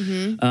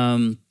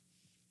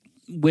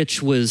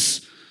 which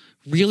was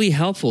really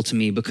helpful to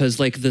me because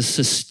like the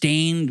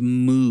sustained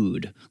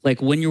mood,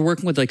 like when you're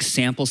working with like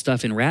sample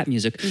stuff in rap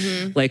music,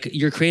 like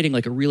you're creating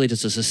like a really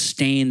just a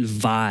sustained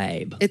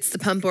vibe. It's the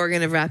pump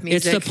organ of rap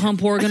music. It's the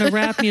pump organ of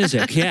rap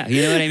music. Yeah.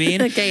 You know what I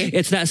mean? Okay.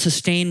 It's that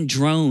sustained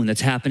drone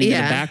that's happening in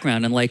the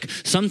background. And like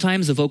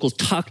sometimes the vocal's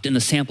tucked and the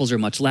samples are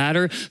much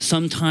louder.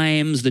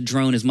 Sometimes the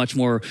drone is much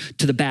more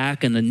to the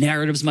back and the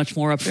narrative's much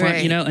more up front,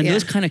 and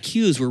those kind of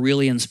cues were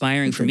really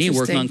inspiring for me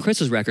working on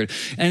Chris's record.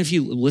 And if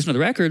you listen to the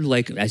record,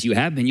 like as you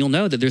have been, you'll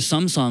know that there's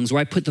some songs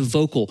where I put the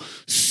vocal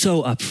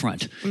so up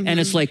front and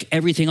it's like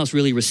everything else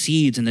really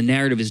recedes and the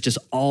narrative is just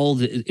all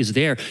that is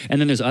there.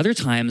 And then there's other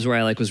times where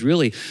I like was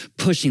really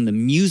pushing the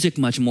music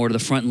much more to the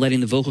front and letting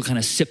the vocal kind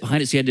of sit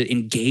behind it. So you had to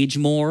engage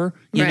more,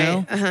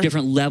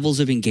 different levels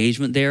of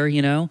engagement there,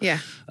 Yeah.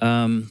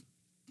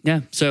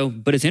 So,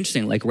 but it's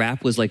interesting. Like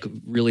rap was like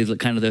really the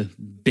kind of the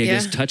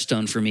biggest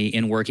touchstone for me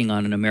in working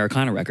on an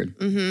Americana record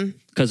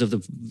because of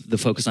the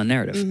focus on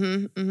narrative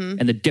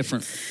and the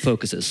different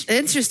focuses.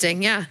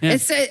 Interesting. Yeah.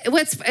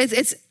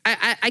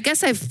 I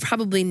guess I've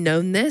probably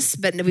known this,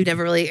 but we've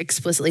never really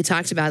explicitly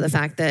talked about the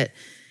fact that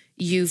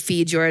you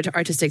feed your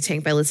artistic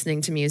tank by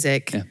listening to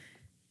music. Yeah.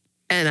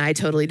 And I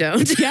totally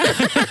don't. Yeah.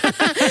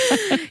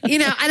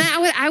 And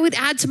I would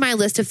add to my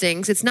list of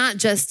things. It's not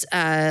just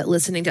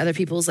listening to other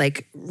people's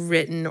like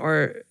written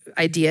or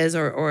ideas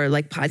or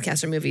like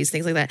podcasts or movies,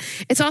 things like that.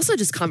 It's also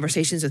just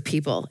conversations with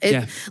people.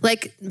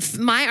 Like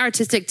my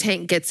artistic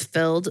tank gets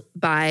filled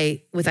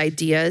with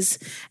ideas,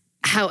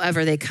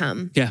 however they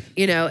come. Yeah.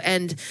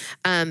 And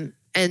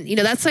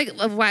that's like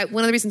why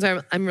one of the reasons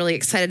I'm really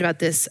excited about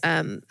this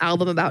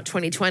album about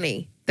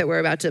 2020 that we're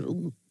about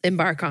to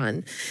embark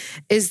on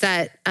is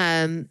that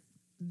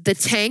the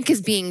tank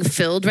is being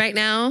filled right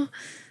now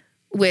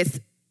with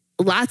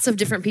lots of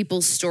different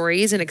people's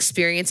stories and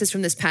experiences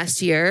from this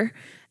past year.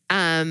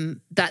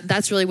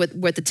 That's really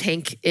what the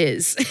tank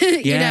is,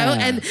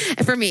 and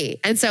for me.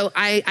 And so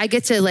I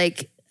get to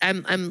like,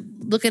 I'm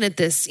looking at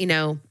this,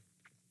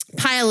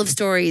 pile of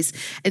stories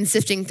and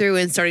sifting through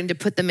and starting to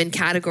put them in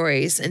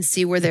categories and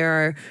see where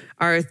there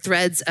are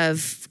threads of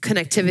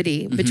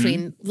connectivity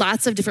between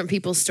lots of different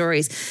people's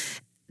stories.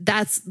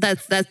 That's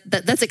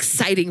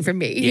exciting for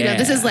me.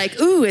 This is like,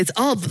 it's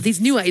all these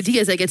new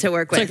ideas I get to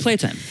work with. It's like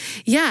playtime.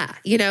 Yeah.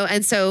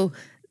 And so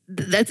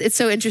it's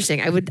so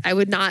interesting. I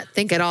would not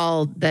think at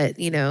all that,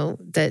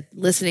 that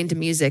listening to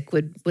music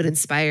would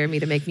inspire me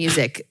to make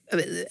music.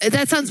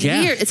 That sounds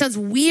weird. It sounds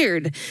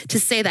weird to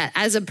say that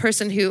as a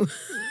person who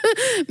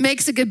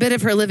makes a good bit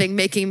of her living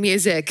making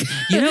music.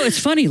 It's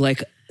funny,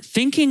 like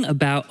thinking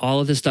about all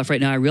of this stuff right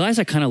now, I realize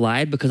I kind of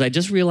lied because I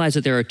just realized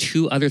that there are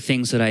two other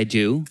things that I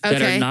do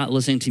that are not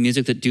listening to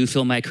music that do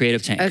fill my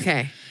creative tank.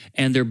 Okay.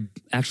 And they're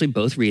actually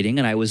both reading,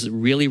 and I was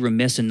really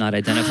remiss in not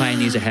identifying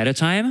these ahead of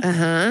time.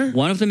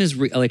 One of them is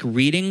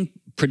reading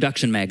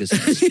production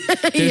magazines.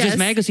 There's this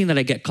magazine that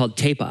I get called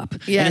Tape Op.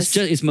 Yes.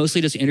 And it's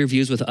mostly just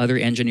interviews with other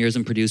engineers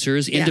and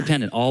producers,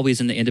 independent, always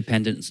in the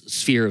independent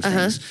sphere of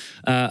things,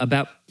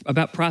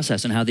 about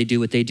process and how they do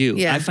what they do.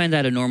 Yeah. I find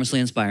that enormously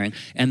inspiring.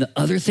 And the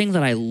other thing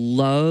that I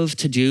love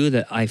to do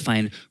that I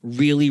find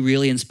really,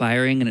 really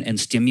inspiring and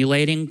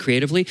stimulating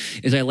creatively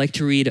is I like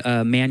to read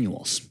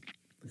manuals.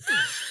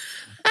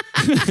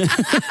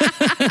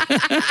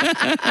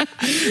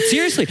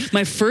 Seriously,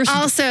 my first...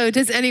 Also,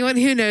 does anyone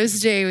who knows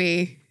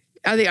Jamie...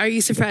 Are you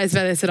surprised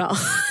by this at all?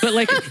 But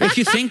like, if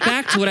you think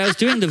back to what I was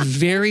doing the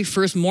very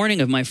first morning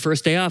of my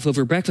first day off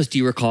over breakfast, do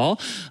you recall?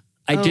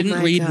 I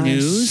didn't read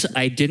news.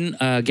 I didn't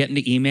get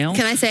into email.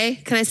 Can I say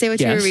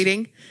what you were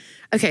reading?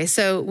 Okay,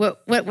 so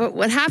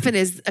what happened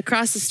is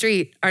across the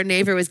street, our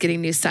neighbor was getting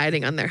new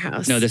siding on their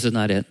house. No, this is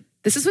not it.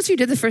 This is what you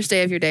did the first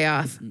day of your day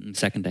off.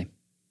 Second day.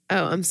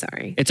 Oh, I'm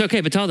sorry. It's okay,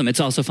 but tell them it's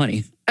also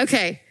funny.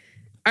 Okay.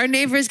 Our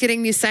neighbor is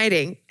getting new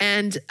siding,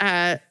 and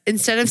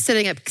instead of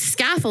setting up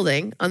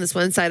scaffolding on this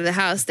one side of the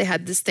house, they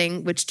had this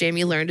thing which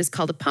Jamie learned is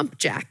called a pump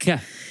jack.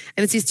 Yeah.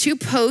 And it's these two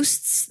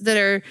posts that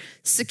are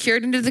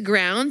secured into the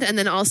ground and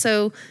then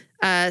also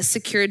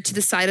secured to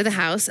the side of the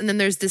house. And then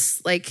there's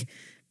this like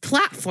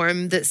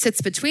platform that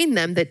sits between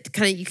them that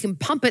kind of you can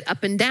pump it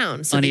up and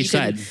down. So on each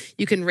side.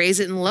 You can raise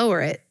it and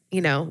lower it,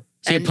 you know.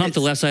 So you pump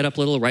the left side up a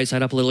little, right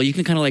side up a little. You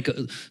can kind of like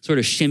sort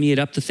of shimmy it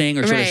up the thing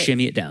or sort of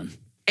shimmy it down.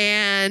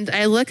 And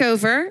I look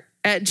over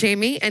at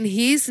Jamie, and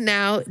he's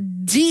now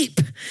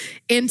deep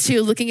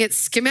into looking at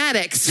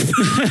schematics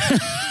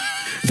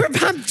for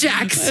pump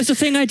jacks. It's a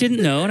thing I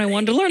didn't know, and I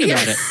wanted to learn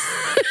about it.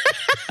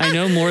 I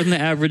know more than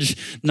the average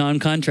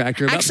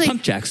non-contractor about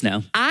pump jacks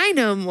now. I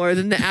know more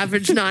than the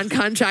average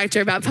non-contractor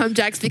about pump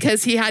jacks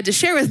because he had to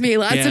share with me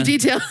lots of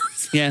details.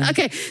 Yeah.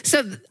 Okay.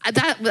 So I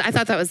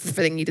thought that was the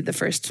thing you did the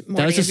first morning.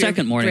 That was the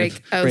second morning.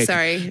 Break. Oh,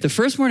 sorry. The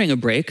first morning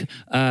of break,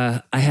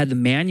 I had the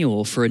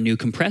manual for a new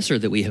compressor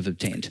that we have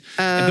obtained.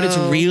 But it's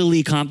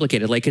really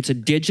complicated. Like it's a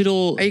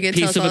digital piece of equipment. Are you going to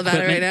tell us all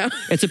about it right now?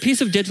 It's a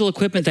piece of digital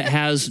equipment that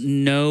has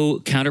no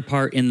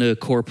counterpart in the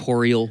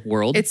corporeal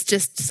world. It's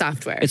just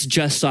software. It's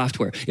just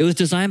software. It was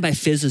designed by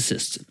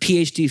physicists,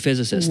 PhD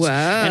physicists.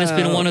 Wow. And it's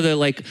been one of the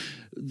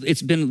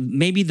it's been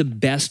maybe the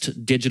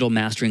best digital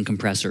mastering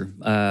compressor.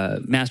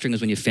 Mastering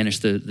is when you finish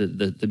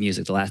the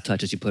music, the last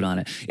touches you put on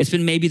it. It's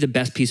been maybe the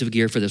best piece of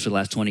gear for this for the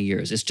last 20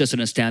 years. It's just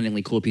an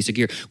astoundingly cool piece of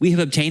gear. We have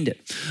obtained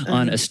it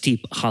on a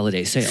steep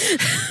holiday sale,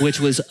 which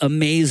was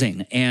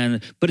amazing.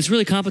 But it's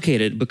really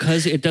complicated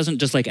because it doesn't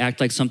just like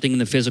act like something in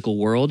the physical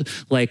world.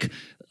 Like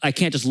I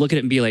can't just look at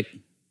it and be like,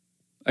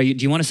 do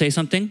you want to say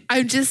something?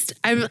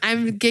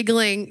 I'm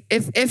giggling.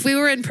 If we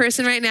were in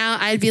person right now,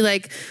 I'd be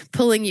like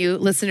pulling you,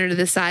 listener, to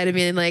the side and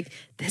being like,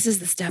 this is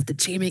the stuff that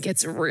Jamie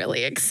gets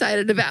really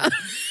excited about.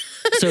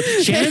 So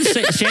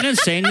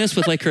Shannon's saying this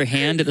with like her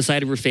hand at the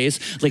side of her face,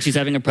 like she's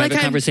having a private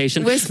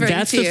conversation.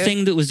 That's the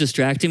thing that was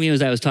distracting me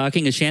as I was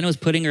talking, is Shannon was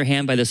putting her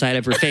hand by the side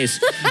of her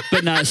face,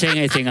 but not saying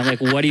anything. I'm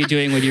like, what are you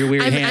doing with your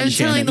weird hand, I'm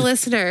Shannon? telling the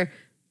listener,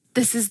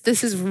 this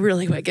is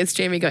really what gets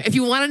Jamie going. If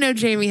you want to know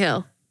Jamie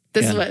Hill,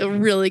 this is what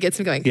really gets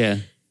him going. Yeah.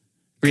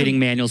 Reading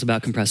manuals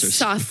about compressors.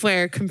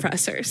 Software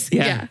compressors.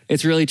 Yeah.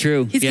 It's really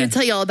true. He's going to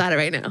tell you all about it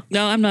right now.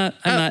 No, I'm not,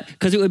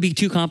 because it would be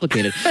too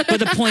complicated. But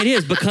the point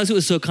is, because it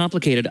was so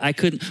complicated, I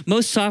couldn't,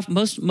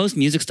 most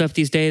music stuff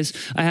these days,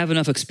 I have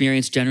enough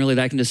experience generally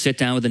that I can just sit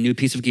down with a new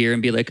piece of gear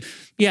and be like,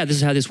 yeah, this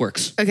is how this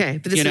works. Okay,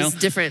 but this is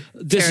different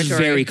This is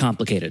very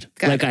complicated.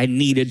 I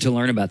needed to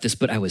learn about this,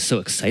 but I was so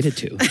excited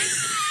to.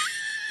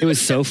 It was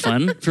so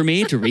fun for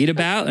me to read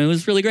about, and it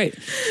was really great.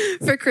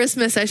 For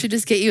Christmas, I should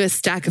just get you a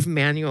stack of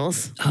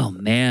manuals. Oh,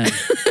 man.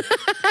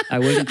 I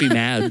wouldn't be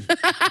mad,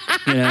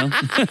 you know?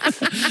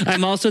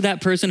 I'm also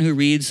that person who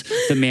reads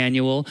the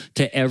manual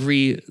to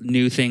every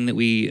new thing that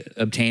we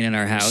obtain in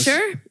our house.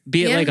 Sure.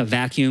 Be it like a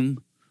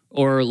vacuum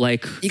or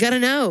like... You got to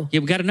know. Yeah,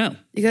 we got to know.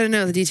 You got to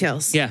know the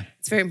details. Yeah.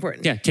 It's very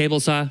important. Yeah,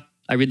 table saw.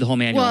 I read the whole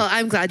manual. Well,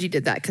 I'm glad you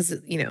did that because,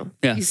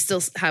 you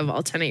still have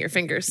all 10 of your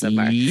fingers so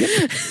far.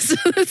 Yep. So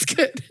that's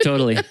good.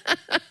 Totally.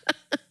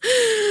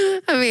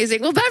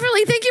 Amazing. Well,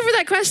 Beverly, thank you for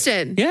that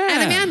question. Yeah.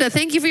 And Amanda,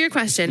 thank you for your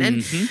question. And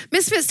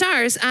Misfit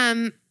Stars,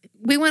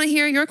 we want to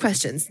hear your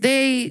questions.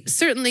 They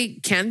certainly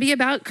can be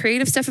about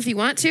creative stuff if you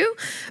want to,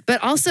 but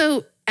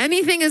also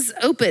anything is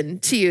open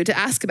to you to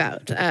ask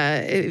about.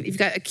 If you've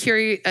got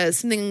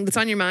something that's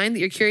on your mind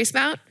that you're curious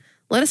about,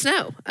 let us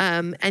know.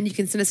 And you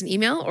can send us an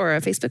email or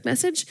a Facebook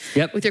message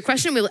with your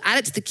question. We will add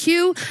it to the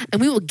queue and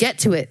we will get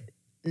to it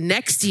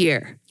next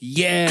year.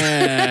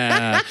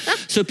 Yeah.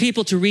 So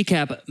people, to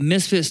recap,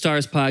 Misfit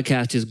Stars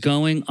podcast is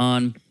going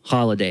on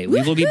holiday.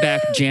 We will be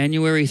back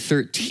January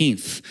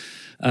 13th.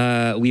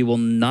 We will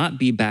not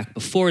be back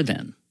before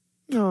then.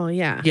 Oh,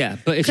 yeah. Yeah,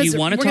 but if you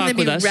want to talk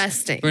with us,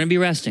 we're going to be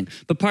resting.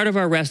 But part of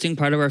our resting,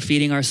 part of our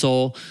feeding our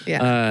soul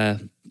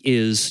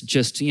is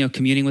just,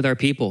 communing with our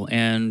people.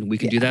 And we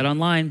can do that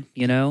online,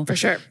 For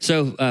sure.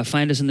 So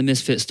find us in the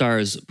Misfit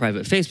Stars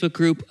private Facebook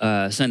group.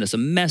 Send us a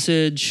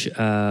message.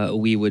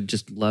 We would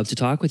just love to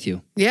talk with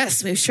you.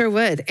 Yes, we sure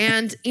would.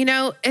 And,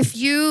 if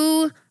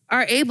you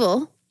are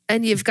able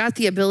and you've got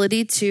the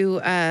ability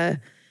to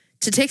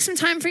take some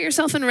time for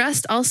yourself and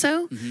rest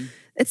also,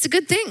 it's a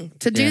good thing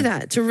to do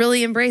that, to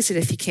really embrace it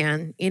if you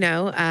can.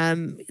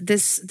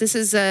 This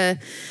is I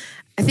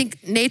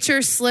think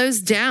nature slows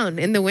down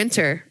in the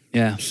winter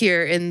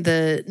here in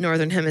the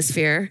Northern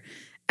Hemisphere.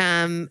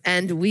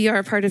 And we are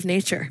a part of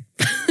nature.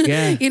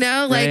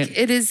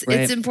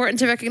 It's important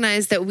to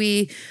recognize that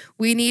we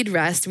need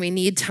rest. We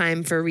need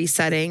time for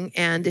resetting.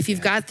 And if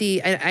you've got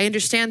I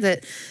understand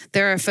that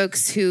there are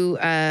folks who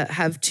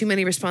have too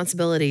many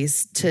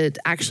responsibilities to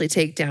actually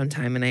take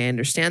downtime. And I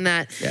understand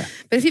that. Yeah.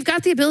 But if you've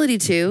got the ability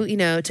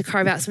to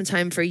carve out some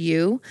time for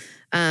you,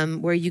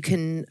 where you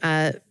can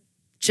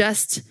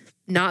just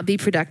not be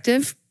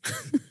productive.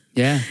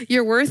 Yeah.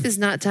 Your worth is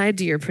not tied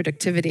to your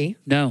productivity.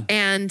 No.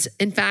 And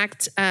in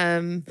fact,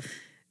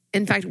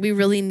 we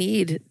really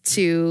need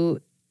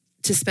to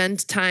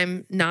spend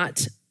time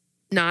not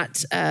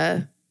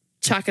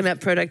chalking up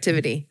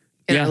productivity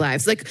in our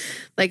lives. Like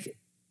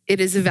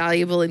it is a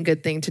valuable and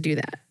good thing to do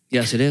that.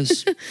 Yes, it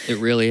is. It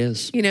really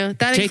is.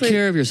 That take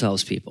care of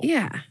yourselves, people.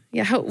 Yeah.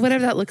 Yeah.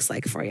 Whatever that looks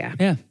like for you.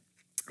 Yeah.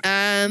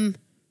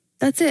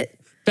 That's it.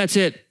 That's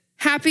it.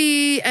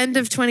 Happy end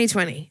of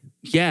 2020.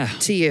 Yeah.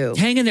 To you.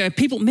 Hang in there.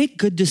 People, make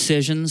good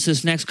decisions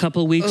this next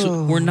couple of weeks.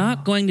 Oh. We're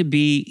not going to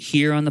be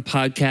here on the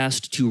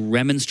podcast to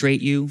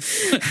remonstrate you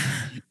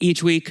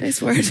each week.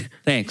 Nice word.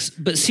 Thanks.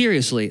 But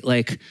seriously,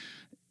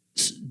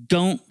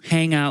 don't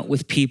hang out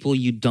with people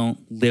you don't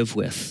live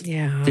with.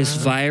 Yeah. This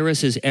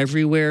virus is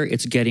everywhere.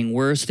 It's getting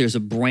worse. There's a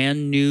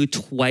brand new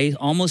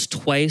almost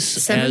twice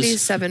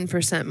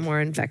 77% more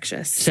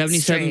infectious.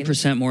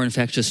 77% more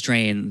infectious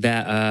strain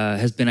that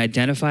has been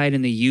identified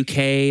in the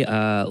UK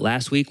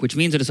last week, which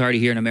means that it's already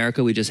here in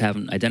America. We just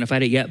haven't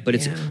identified it yet. But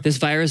this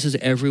virus is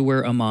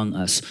everywhere among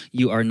us.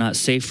 You are not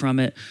safe from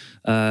it.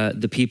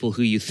 The people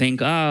who you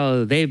think,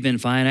 oh, they've been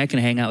fine, I can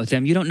hang out with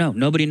them. You don't know.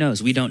 Nobody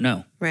knows. We don't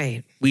know.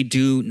 Right. We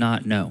do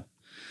not know.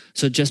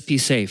 So just be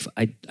safe.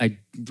 I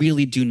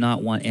really do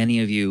not want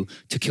any of you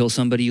to kill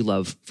somebody you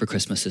love for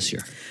Christmas this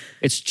year.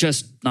 It's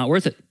just not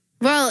worth it.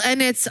 Well,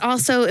 and it's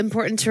also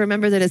important to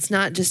remember that it's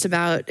not just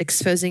about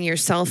exposing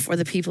yourself or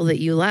the people that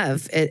you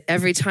love.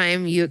 Every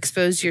time you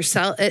expose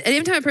yourself,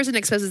 every time a person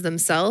exposes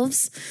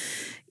themselves,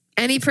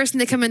 any person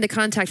they come into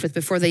contact with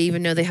before they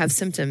even know they have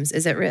symptoms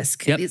is at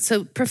risk. Yep.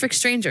 So perfect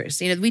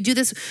strangers, we do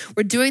this,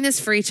 we're doing this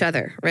for each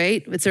other,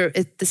 right?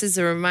 This is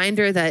a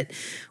reminder that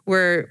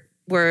we're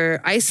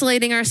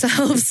isolating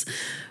ourselves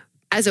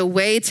as a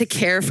way to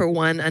care for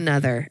one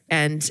another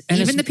and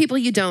even the people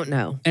you don't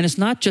know. And it's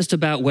not just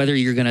about whether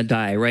you're going to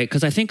die, right?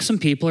 Because I think some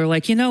people are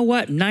like, you know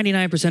what?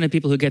 99% of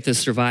people who get this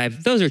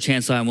survive. Those are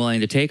chances I'm willing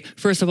to take.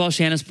 First of all,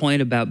 Shanna's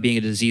point about being a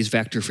disease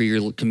vector for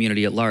your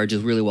community at large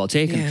is really well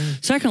taken. Yeah.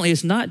 Secondly,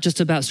 it's not just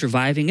about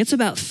surviving. It's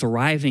about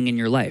thriving in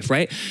your life,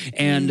 right?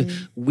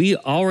 And we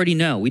already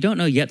know, we don't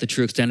know yet the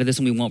true extent of this,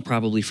 and we won't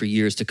probably for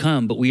years to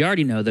come, but we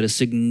already know that a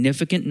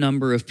significant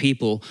number of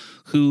people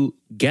who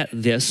get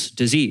this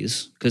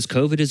disease, because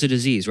COVID is a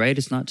disease, right?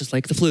 It's not just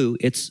like the flu,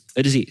 it's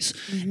a disease.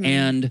 Mm-hmm.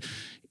 And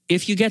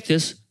if you get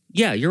this,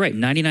 yeah, you're right,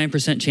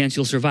 99% chance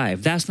you'll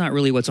survive. That's not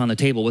really what's on the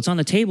table. What's on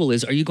the table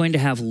is, are you going to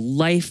have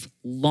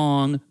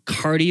lifelong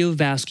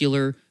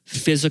cardiovascular,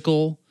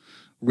 physical,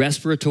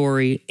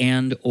 respiratory,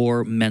 and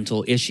or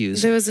mental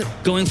issues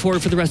going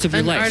forward for the rest of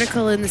your life? An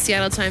article in the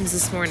Seattle Times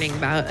this morning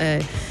about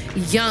a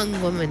young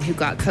woman who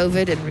got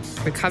COVID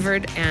and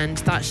recovered and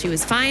thought she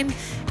was fine,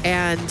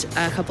 and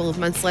a couple of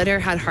months later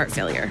had heart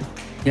failure.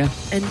 Yeah.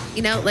 And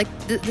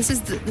this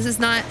is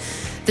not,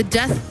 the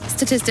death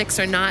statistics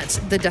are not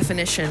the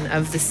definition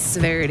of the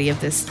severity of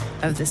this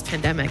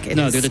pandemic.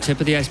 They're the tip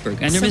of the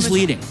iceberg, and they're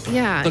misleading.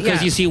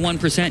 Because you see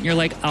 1% and you're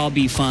like, I'll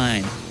be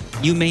fine.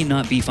 You may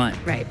not be fine.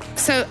 Right.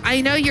 So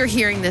I know you're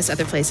hearing this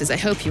other places. I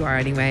hope you are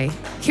anyway.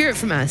 Hear it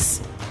from us.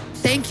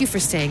 Thank you for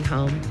staying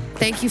home.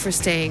 Thank you for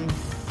staying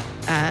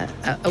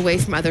away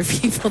from other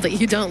people that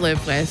you don't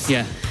live with.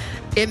 Yeah.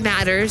 It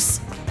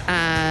matters.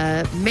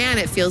 Man,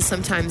 it feels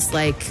sometimes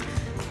like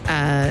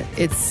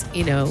it's,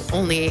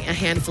 only a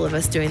handful of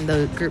us doing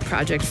the group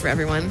project for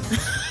everyone.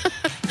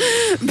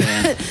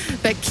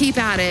 but keep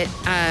at it.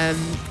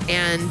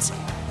 And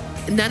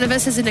none of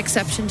us is an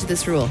exception to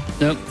this rule.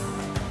 Nope.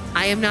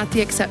 I am not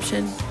the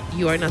exception.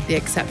 You are not the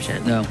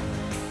exception. No.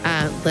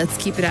 Let's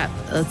keep it up.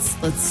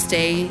 Let's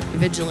stay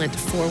vigilant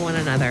for one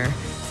another.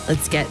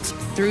 Let's get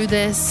through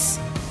this.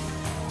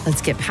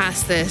 Let's get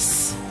past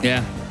this.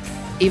 Yeah.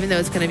 Even though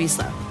it's going to be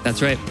slow.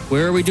 That's right.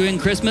 Where are we doing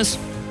Christmas?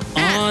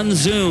 On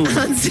Zoom.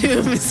 On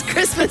Zoom. It's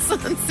Christmas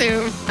on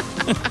Zoom.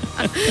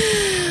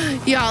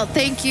 Y'all,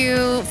 thank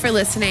you for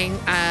listening.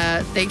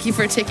 Thank you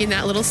for taking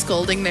that little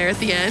scolding there at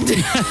the end.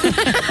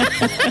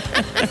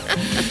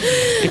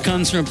 It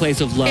comes from a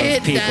place of love,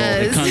 people.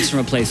 Does. It comes from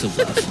a place of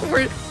love.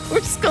 We're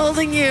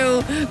scolding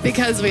you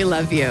because we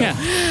love you. Yeah.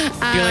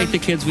 You're like the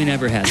kids we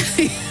never had.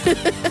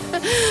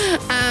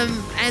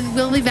 And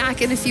we'll be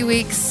back in a few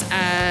weeks.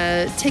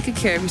 Take good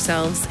care of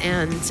yourselves,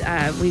 and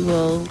we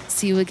will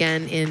see you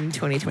again in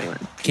 2021.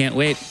 Can't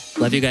wait.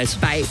 Love you guys.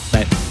 Bye.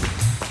 Bye.